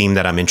theme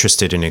that I'm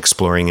interested in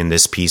exploring in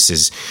this piece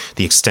is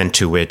the extent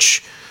to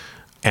which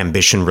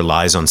ambition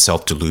relies on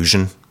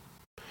self-delusion,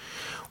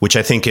 which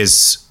I think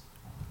is,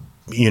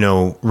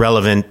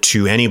 relevant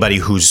to anybody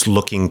who's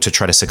looking to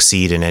try to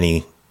succeed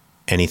in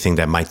anything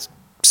that might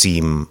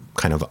seem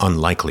kind of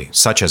unlikely,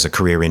 such as a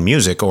career in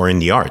music or in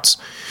the arts.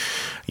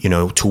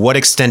 To what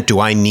extent do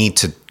I need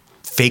to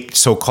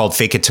so-called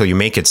fake it till you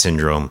make it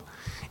syndrome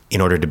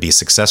in order to be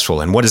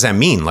successful? And what does that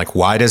mean? Like,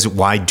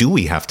 why do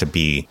we have to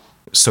be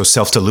so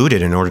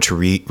self-deluded in order to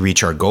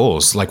reach our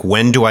goals? Like,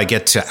 when do I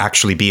get to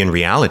actually be in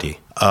reality?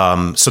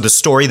 So the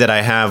story that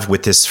I have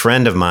with this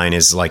friend of mine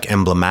is like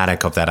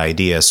emblematic of that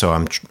idea. So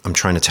I'm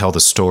trying to tell the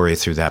story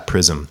through that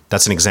prism.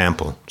 That's an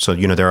example. So,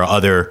 there are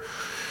other,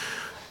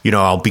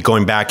 I'll be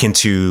going back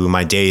into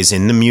my days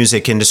in the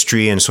music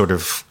industry and sort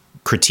of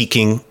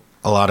critiquing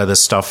a lot of the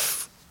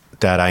stuff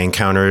that I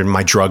encountered.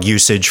 My drug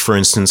usage, for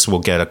instance, will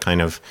get a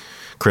kind of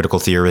critical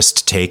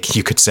theorist take,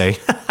 you could say.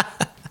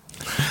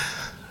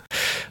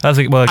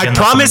 Again,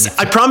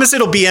 I promise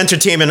it'll be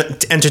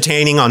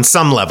entertaining on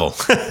some level.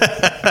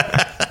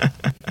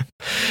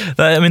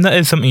 That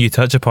is something you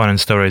touch upon in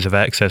Stories of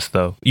Excess,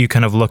 though. You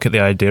kind of look at the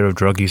idea of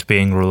drug use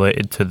being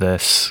related to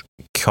this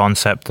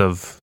concept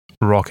of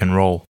rock and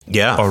roll,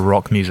 or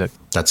rock music.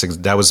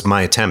 That was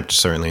my attempt,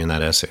 certainly, in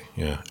that essay.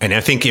 Yeah, and I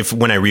think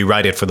when I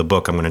rewrite it for the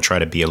book, I'm going to try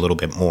to be a little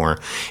bit more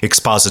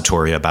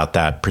expository about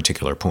that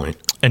particular point.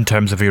 In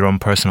terms of your own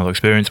personal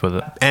experience with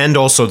it. And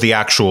also the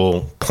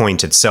actual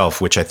point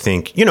itself, which I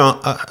think,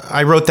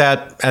 I wrote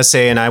that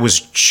essay and I was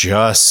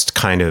just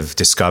kind of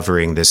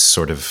discovering this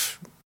sort of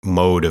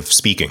mode of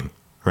speaking,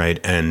 right?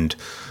 And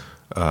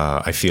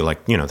I feel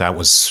like, that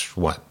was,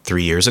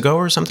 3 years ago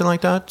or something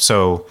like that?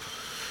 So,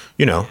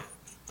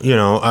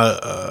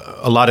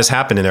 a lot has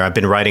happened in there. I've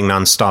been writing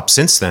nonstop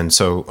since then.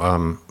 So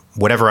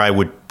whatever I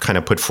would kind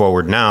of put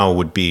forward now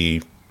would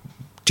be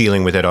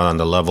dealing with it on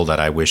the level that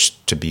I wish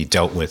to be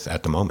dealt with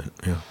at the moment.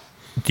 Yeah.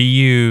 Do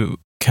you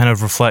kind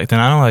of reflect and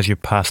analyze your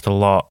past a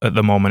lot at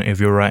the moment if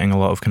you're writing a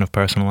lot of kind of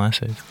personal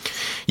essays?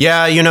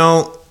 Yeah,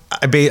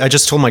 I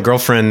just told my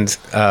girlfriend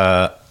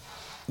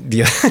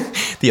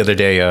the other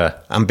day,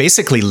 I'm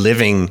basically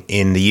living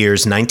in the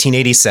years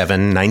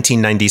 1987,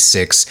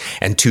 1996,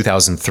 and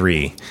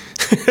 2003.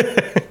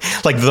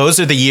 Like, those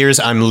are the years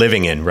I'm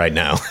living in right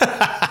now.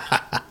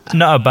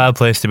 Not a bad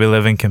place to be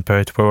living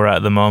compared to where we're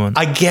at the moment.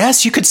 I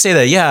guess you could say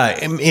that, yeah.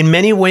 In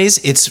many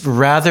ways, it's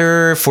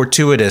rather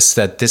fortuitous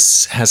that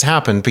this has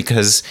happened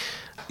because,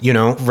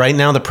 right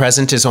now the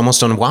present is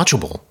almost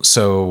unwatchable.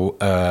 So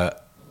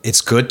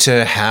it's good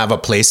to have a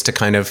place to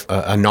kind of,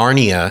 a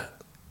Narnia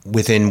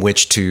within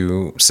which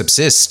to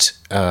subsist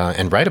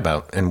and write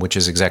about, and which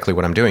is exactly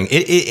what I'm doing.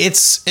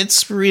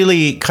 It's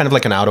really kind of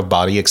like an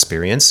out-of-body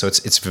experience, so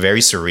it's very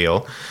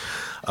surreal.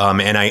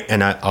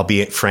 And I'll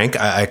be frank,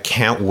 I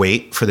can't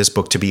wait for this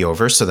book to be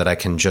over so that I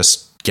can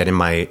just get in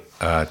my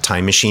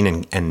time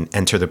machine and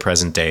enter the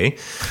present day.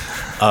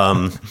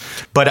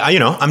 But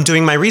I'm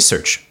doing my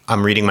research.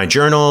 I'm reading my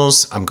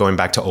journals. I'm going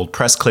back to old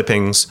press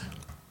clippings,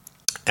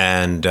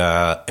 and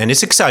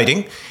it's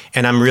exciting.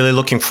 And I'm really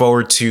looking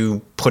forward to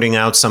putting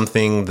out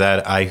something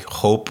that I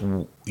hope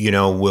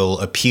will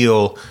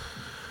appeal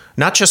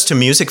not just to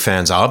music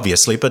fans,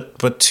 obviously,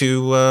 but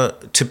to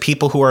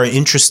people who are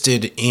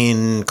interested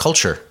in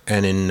culture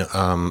and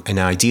in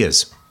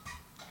ideas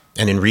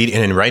and in reading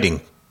and in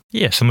writing.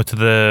 Yeah, similar to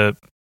the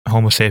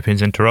Homo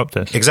sapiens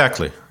interruptus.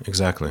 Exactly.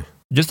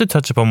 Just to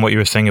touch upon what you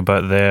were saying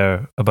about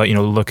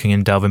looking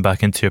and delving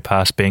back into your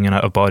past being an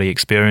out-of-body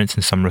experience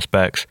in some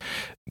respects,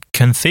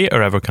 can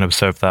theatre ever kind of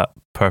serve that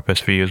purpose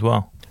for you as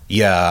well?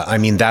 Yeah, I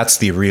mean, that's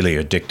the really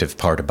addictive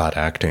part about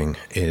acting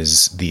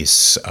is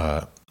these...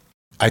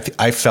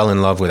 I fell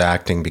in love with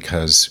acting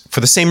because,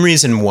 for the same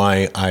reason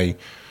why I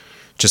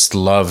just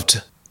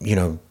loved,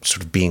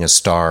 sort of being a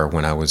star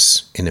when I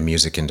was in the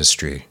music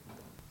industry.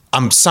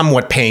 I'm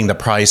somewhat paying the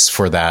price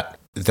for that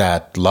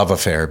love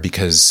affair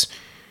because,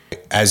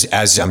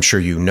 as I'm sure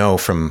you know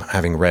from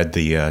having read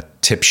the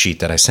tip sheet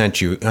that I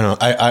sent you,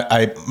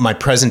 my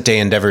present day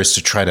endeavor is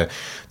to try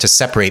to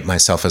separate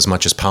myself as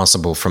much as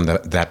possible from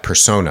that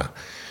persona,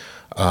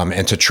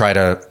 and to try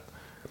to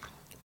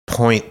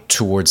point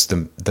towards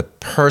the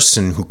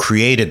person who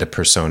created the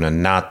persona,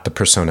 not the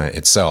persona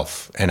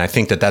itself. And I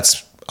think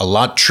that's a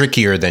lot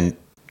trickier than,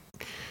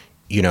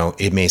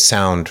 it may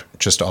sound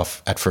just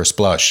off at first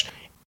blush.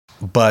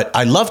 But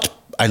I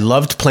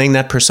loved playing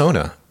that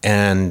persona,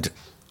 and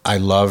I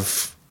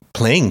love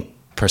playing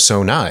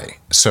personae.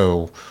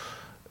 So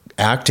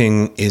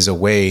acting is a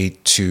way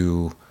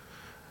to,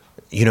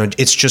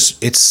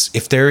 it's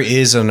if there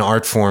is an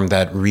art form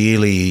that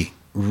really,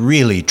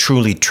 really,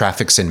 truly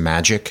traffics in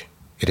magic,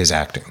 it is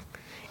acting.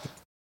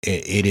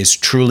 It is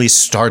truly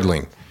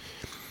startling.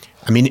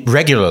 I mean,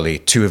 regularly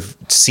to have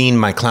seen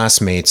my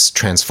classmates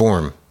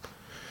transform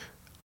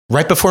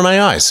right before my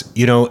eyes.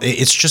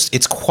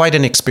 It's quite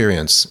an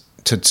experience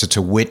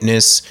to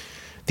witness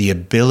the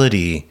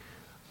ability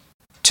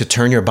to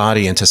turn your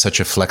body into such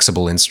a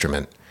flexible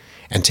instrument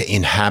and to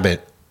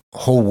inhabit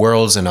whole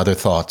worlds and other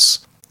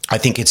thoughts. I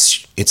think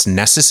it's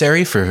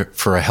necessary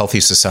for a healthy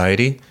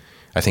society.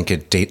 I think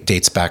it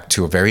dates back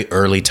to a very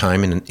early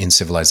time in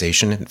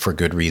civilization for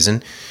good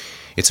reason.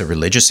 It's a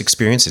religious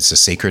experience. It's a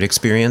sacred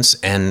experience.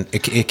 And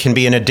it can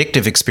be an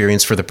addictive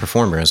experience for the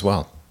performer as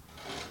well.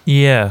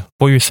 Yeah.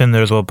 What you're saying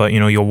there as well about,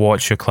 you'll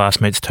watch your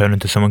classmates turn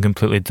into someone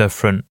completely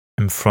different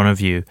in front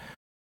of you.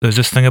 There's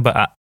this thing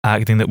about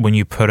acting that when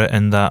you put it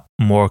in that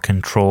more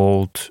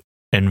controlled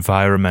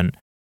environment,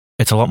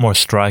 it's a lot more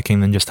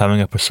striking than just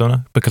having a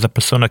persona, because a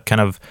persona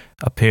kind of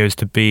appears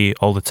to be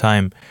all the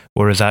time,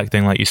 whereas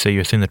acting, like you say,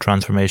 you're seeing the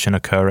transformation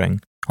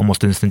occurring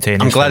almost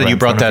instantaneously. I'm glad that you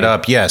brought that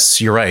up. Yes,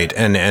 you're right,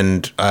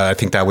 and I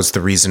think that was the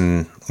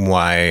reason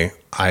why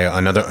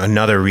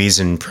another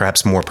reason,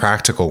 perhaps more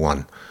practical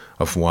one,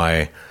 of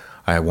why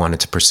I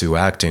wanted to pursue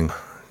acting.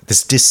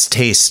 This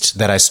distaste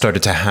that I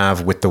started to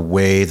have with the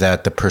way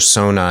that the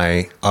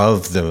personae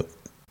of the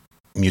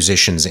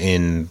musicians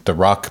in the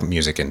rock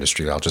music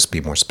industry, I'll just be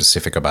more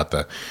specific about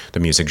the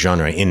music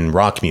genre, in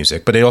rock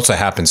music, but it also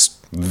happens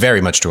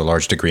very much to a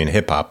large degree in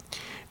hip hop,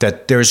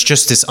 that there's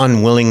just this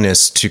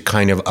unwillingness to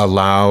kind of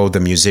allow the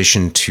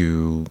musician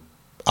to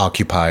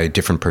occupy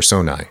different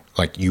personae.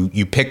 Like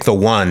you pick the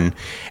one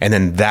and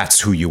then that's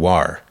who you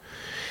are.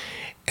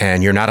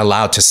 And you're not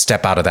allowed to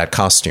step out of that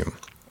costume.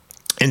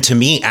 And to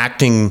me,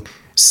 acting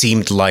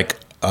seemed like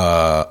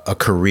a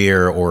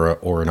career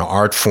or an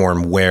art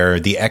form where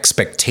the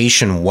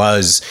expectation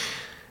was,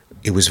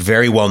 it was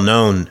very well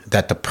known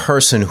that the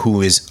person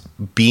who is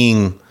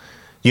being,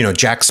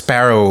 Jack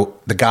Sparrow,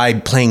 the guy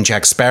playing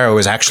Jack Sparrow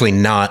is actually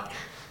not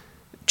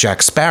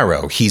Jack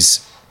Sparrow.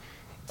 He's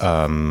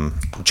Johnny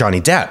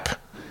Depp,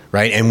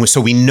 right? And so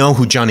we know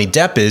who Johnny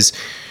Depp is,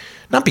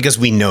 not because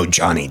we know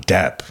Johnny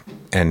Depp.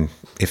 And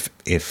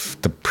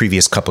if the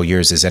previous couple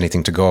years is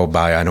anything to go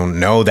by, I don't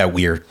know that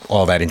we're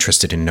all that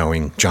interested in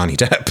knowing Johnny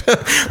Depp.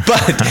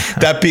 But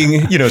that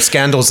being,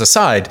 scandals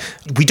aside,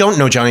 we don't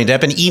know Johnny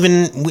Depp. And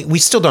even we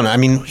still don't know. I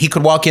mean, he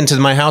could walk into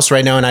my house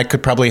right now and I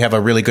could probably have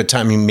a really good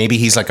time. I mean, maybe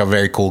he's like a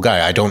very cool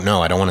guy. I don't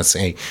know. I don't want to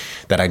say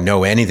that I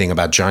know anything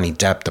about Johnny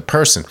Depp, the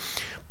person.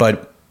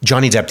 But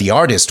Johnny Depp, the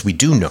artist, we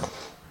do know.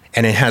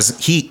 And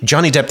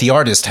Johnny Depp, the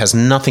artist, has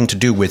nothing to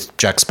do with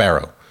Jack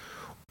Sparrow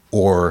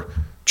or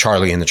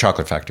Charlie and the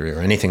Chocolate Factory or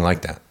anything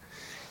like that.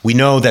 We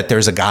know that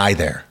there's a guy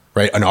there,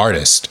 right? An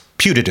artist,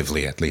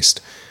 putatively at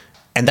least.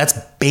 And that's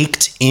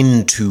baked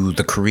into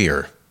the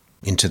career,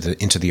 into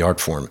the art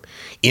form,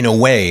 in a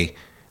way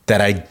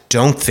that I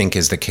don't think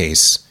is the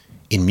case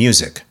in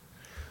music.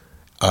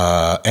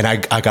 And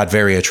I got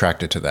very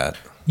attracted to that.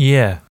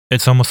 Yeah.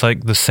 It's almost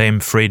like the same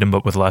freedom,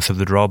 but with less of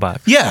the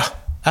drawback. Yeah,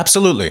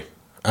 absolutely.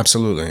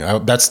 Absolutely.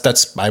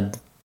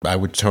 I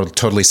would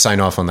totally sign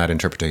off on that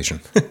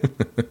interpretation.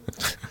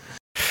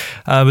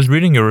 I was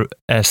reading your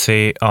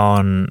essay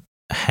on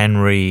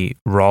Henry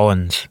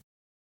Rollins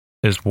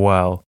as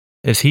well.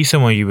 Is he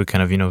someone you would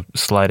kind of,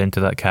 slide into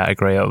that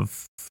category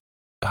of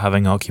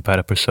having occupied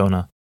a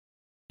persona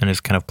and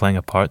is kind of playing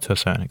a part to a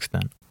certain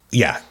extent?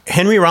 Yeah.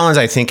 Henry Rollins,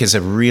 I think, is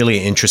a really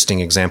interesting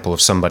example of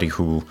somebody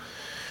who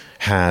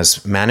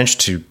has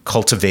managed to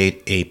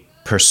cultivate a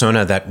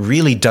persona that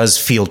really does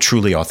feel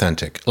truly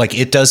authentic. Like,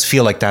 it does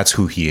feel like that's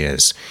who he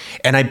is.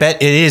 And I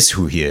bet it is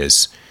who he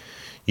is.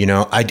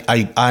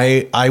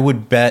 I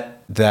would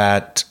bet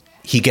that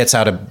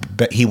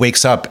he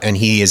wakes up and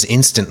he is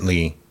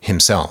instantly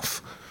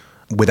himself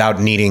without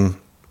needing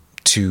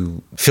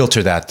to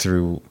filter that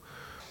through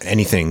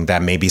anything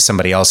that maybe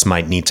somebody else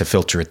might need to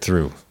filter it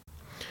through.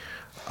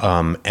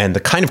 And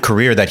the kind of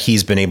career that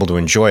he's been able to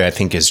enjoy, I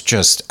think, is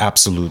just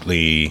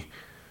absolutely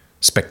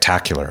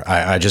spectacular.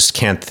 I just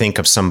can't think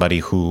of somebody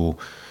who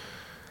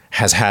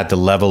has had the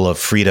level of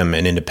freedom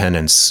and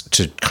independence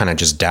to kind of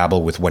just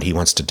dabble with what he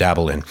wants to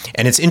dabble in.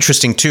 And it's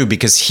interesting too,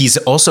 because he's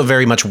also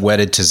very much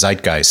wedded to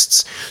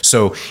zeitgeists.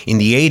 So in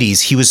the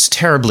 80s, he was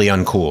terribly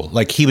uncool.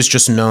 Like, he was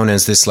just known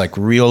as this like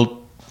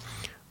real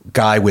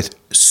guy with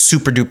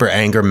super duper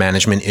anger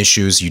management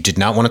issues. You did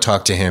not want to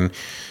talk to him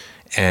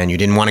and you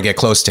didn't want to get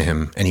close to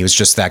him. And he was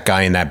just that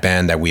guy in that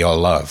band that we all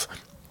love.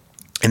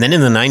 And then in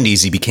the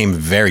 90s, he became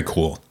very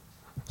cool.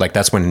 Like,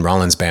 that's when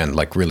Rollins' band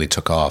like really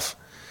took off.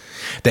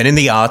 Then in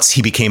the aughts,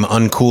 he became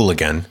uncool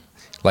again.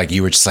 Like,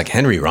 you were just like,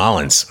 Henry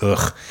Rollins,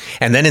 ugh.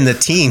 And then in the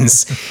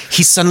teens,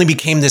 he suddenly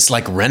became this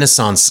like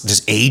Renaissance,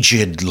 this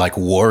aged like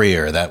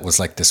warrior that was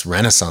like this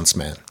Renaissance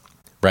man,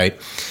 right?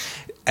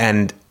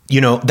 And,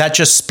 that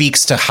just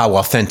speaks to how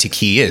authentic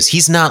he is.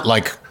 He's not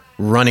like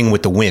running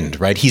with the wind,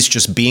 right? He's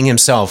just being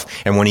himself.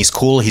 And when he's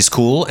cool, he's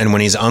cool. And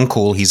when he's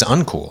uncool, he's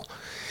uncool.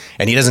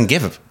 And he doesn't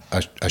give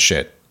a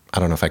shit. I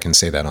don't know if I can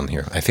say that on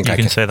here. I think I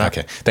can say that.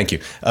 Okay, thank you.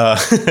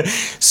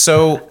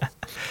 So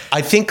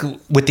I think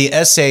with the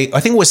essay, I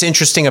think what's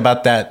interesting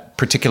about that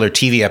particular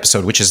TV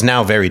episode, which is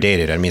now very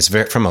dated. I mean,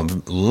 it's from a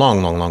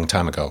long, long, long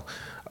time ago.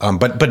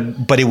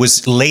 But it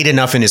was late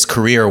enough in his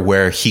career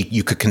where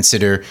you could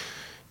consider,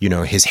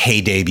 his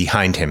heyday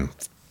behind him,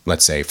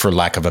 let's say, for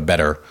lack of a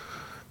better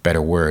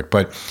better word.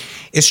 But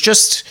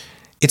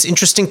it's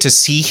interesting to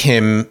see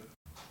him,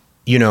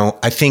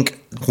 I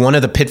think one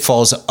of the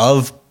pitfalls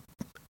of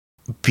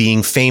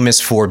being famous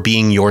for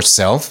being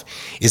yourself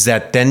is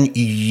that then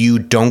you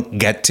don't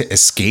get to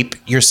escape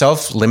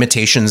yourself,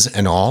 limitations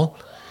and all,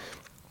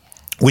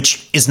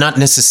 which is not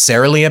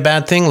necessarily a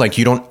bad thing. Like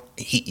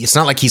it's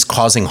not like he's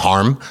causing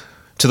harm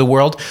to the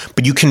world,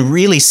 but you can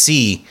really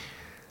see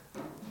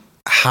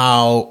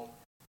how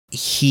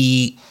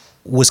he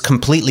was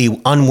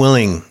completely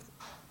unwilling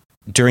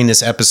during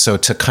this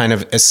episode to kind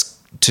of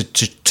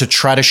to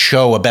try to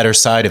show a better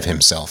side of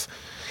himself.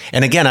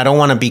 And again, I don't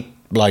want to be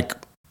like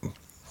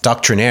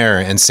doctrinaire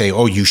and say,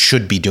 oh, you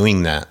should be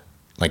doing that,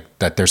 like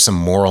that there's some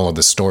moral of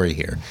the story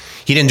here.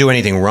 He didn't do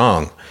anything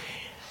wrong.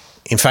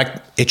 In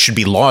fact, it should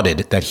be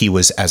lauded that he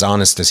was as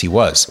honest as he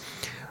was.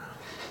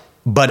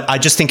 But I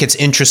just think it's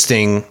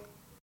interesting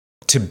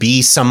to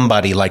be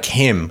somebody like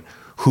him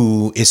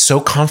who is so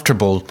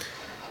comfortable,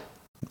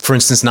 for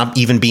instance, not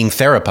even being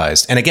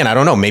therapized. And again, I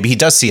don't know, maybe he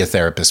does see a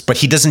therapist, but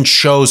he doesn't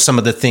show some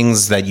of the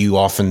things that you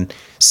often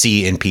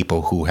see in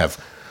people who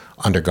have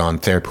undergone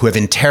therapy, who have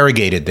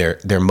interrogated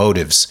their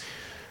motives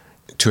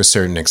to a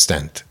certain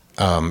extent.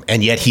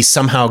 And yet he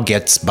somehow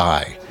gets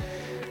by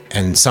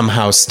and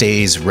somehow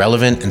stays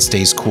relevant and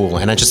stays cool.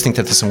 And I just think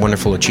that that's a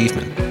wonderful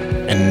achievement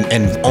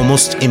and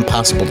almost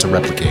impossible to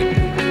replicate.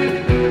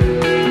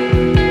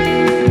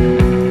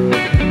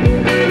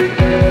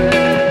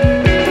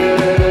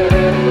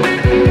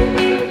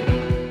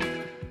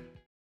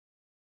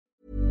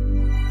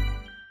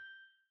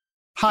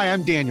 Hi,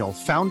 I'm Daniel,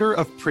 founder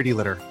of Pretty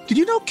Litter. Did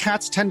you know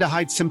cats tend to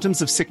hide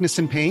symptoms of sickness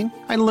and pain?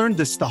 I learned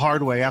this the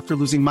hard way after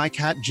losing my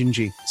cat,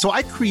 Gingy. So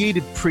I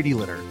created Pretty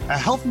Litter, a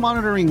health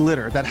monitoring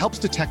litter that helps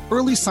detect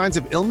early signs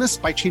of illness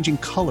by changing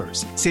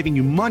colors, saving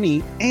you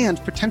money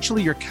and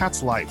potentially your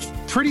cat's life.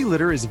 Pretty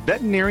Litter is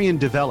veterinarian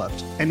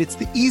developed, and it's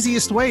the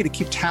easiest way to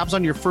keep tabs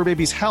on your fur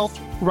baby's health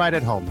right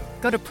at home.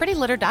 Go to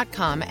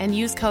prettylitter.com and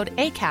use code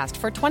ACAST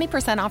for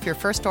 20% off your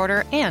first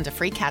order and a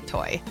free cat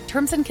toy.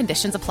 Terms and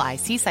conditions apply.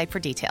 See site for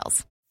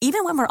details.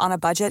 Even when we're on a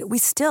budget, we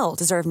still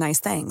deserve nice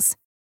things.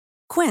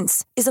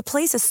 Quince is a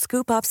place to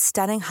scoop up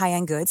stunning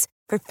high-end goods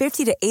for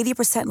 50 to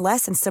 80%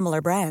 less than similar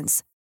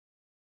brands.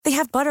 They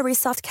have buttery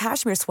soft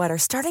cashmere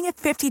sweaters starting at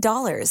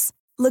 $50,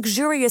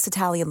 luxurious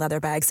Italian leather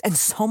bags, and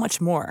so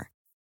much more.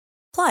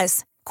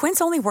 Plus,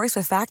 Quince only works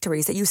with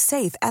factories that use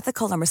safe,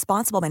 ethical, and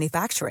responsible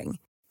manufacturing.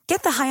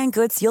 Get the high-end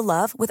goods you'll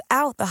love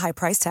without the high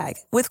price tag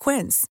with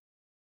Quince.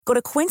 Go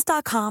to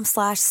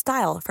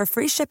quince.com/style for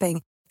free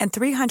shipping and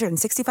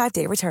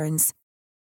 365-day returns.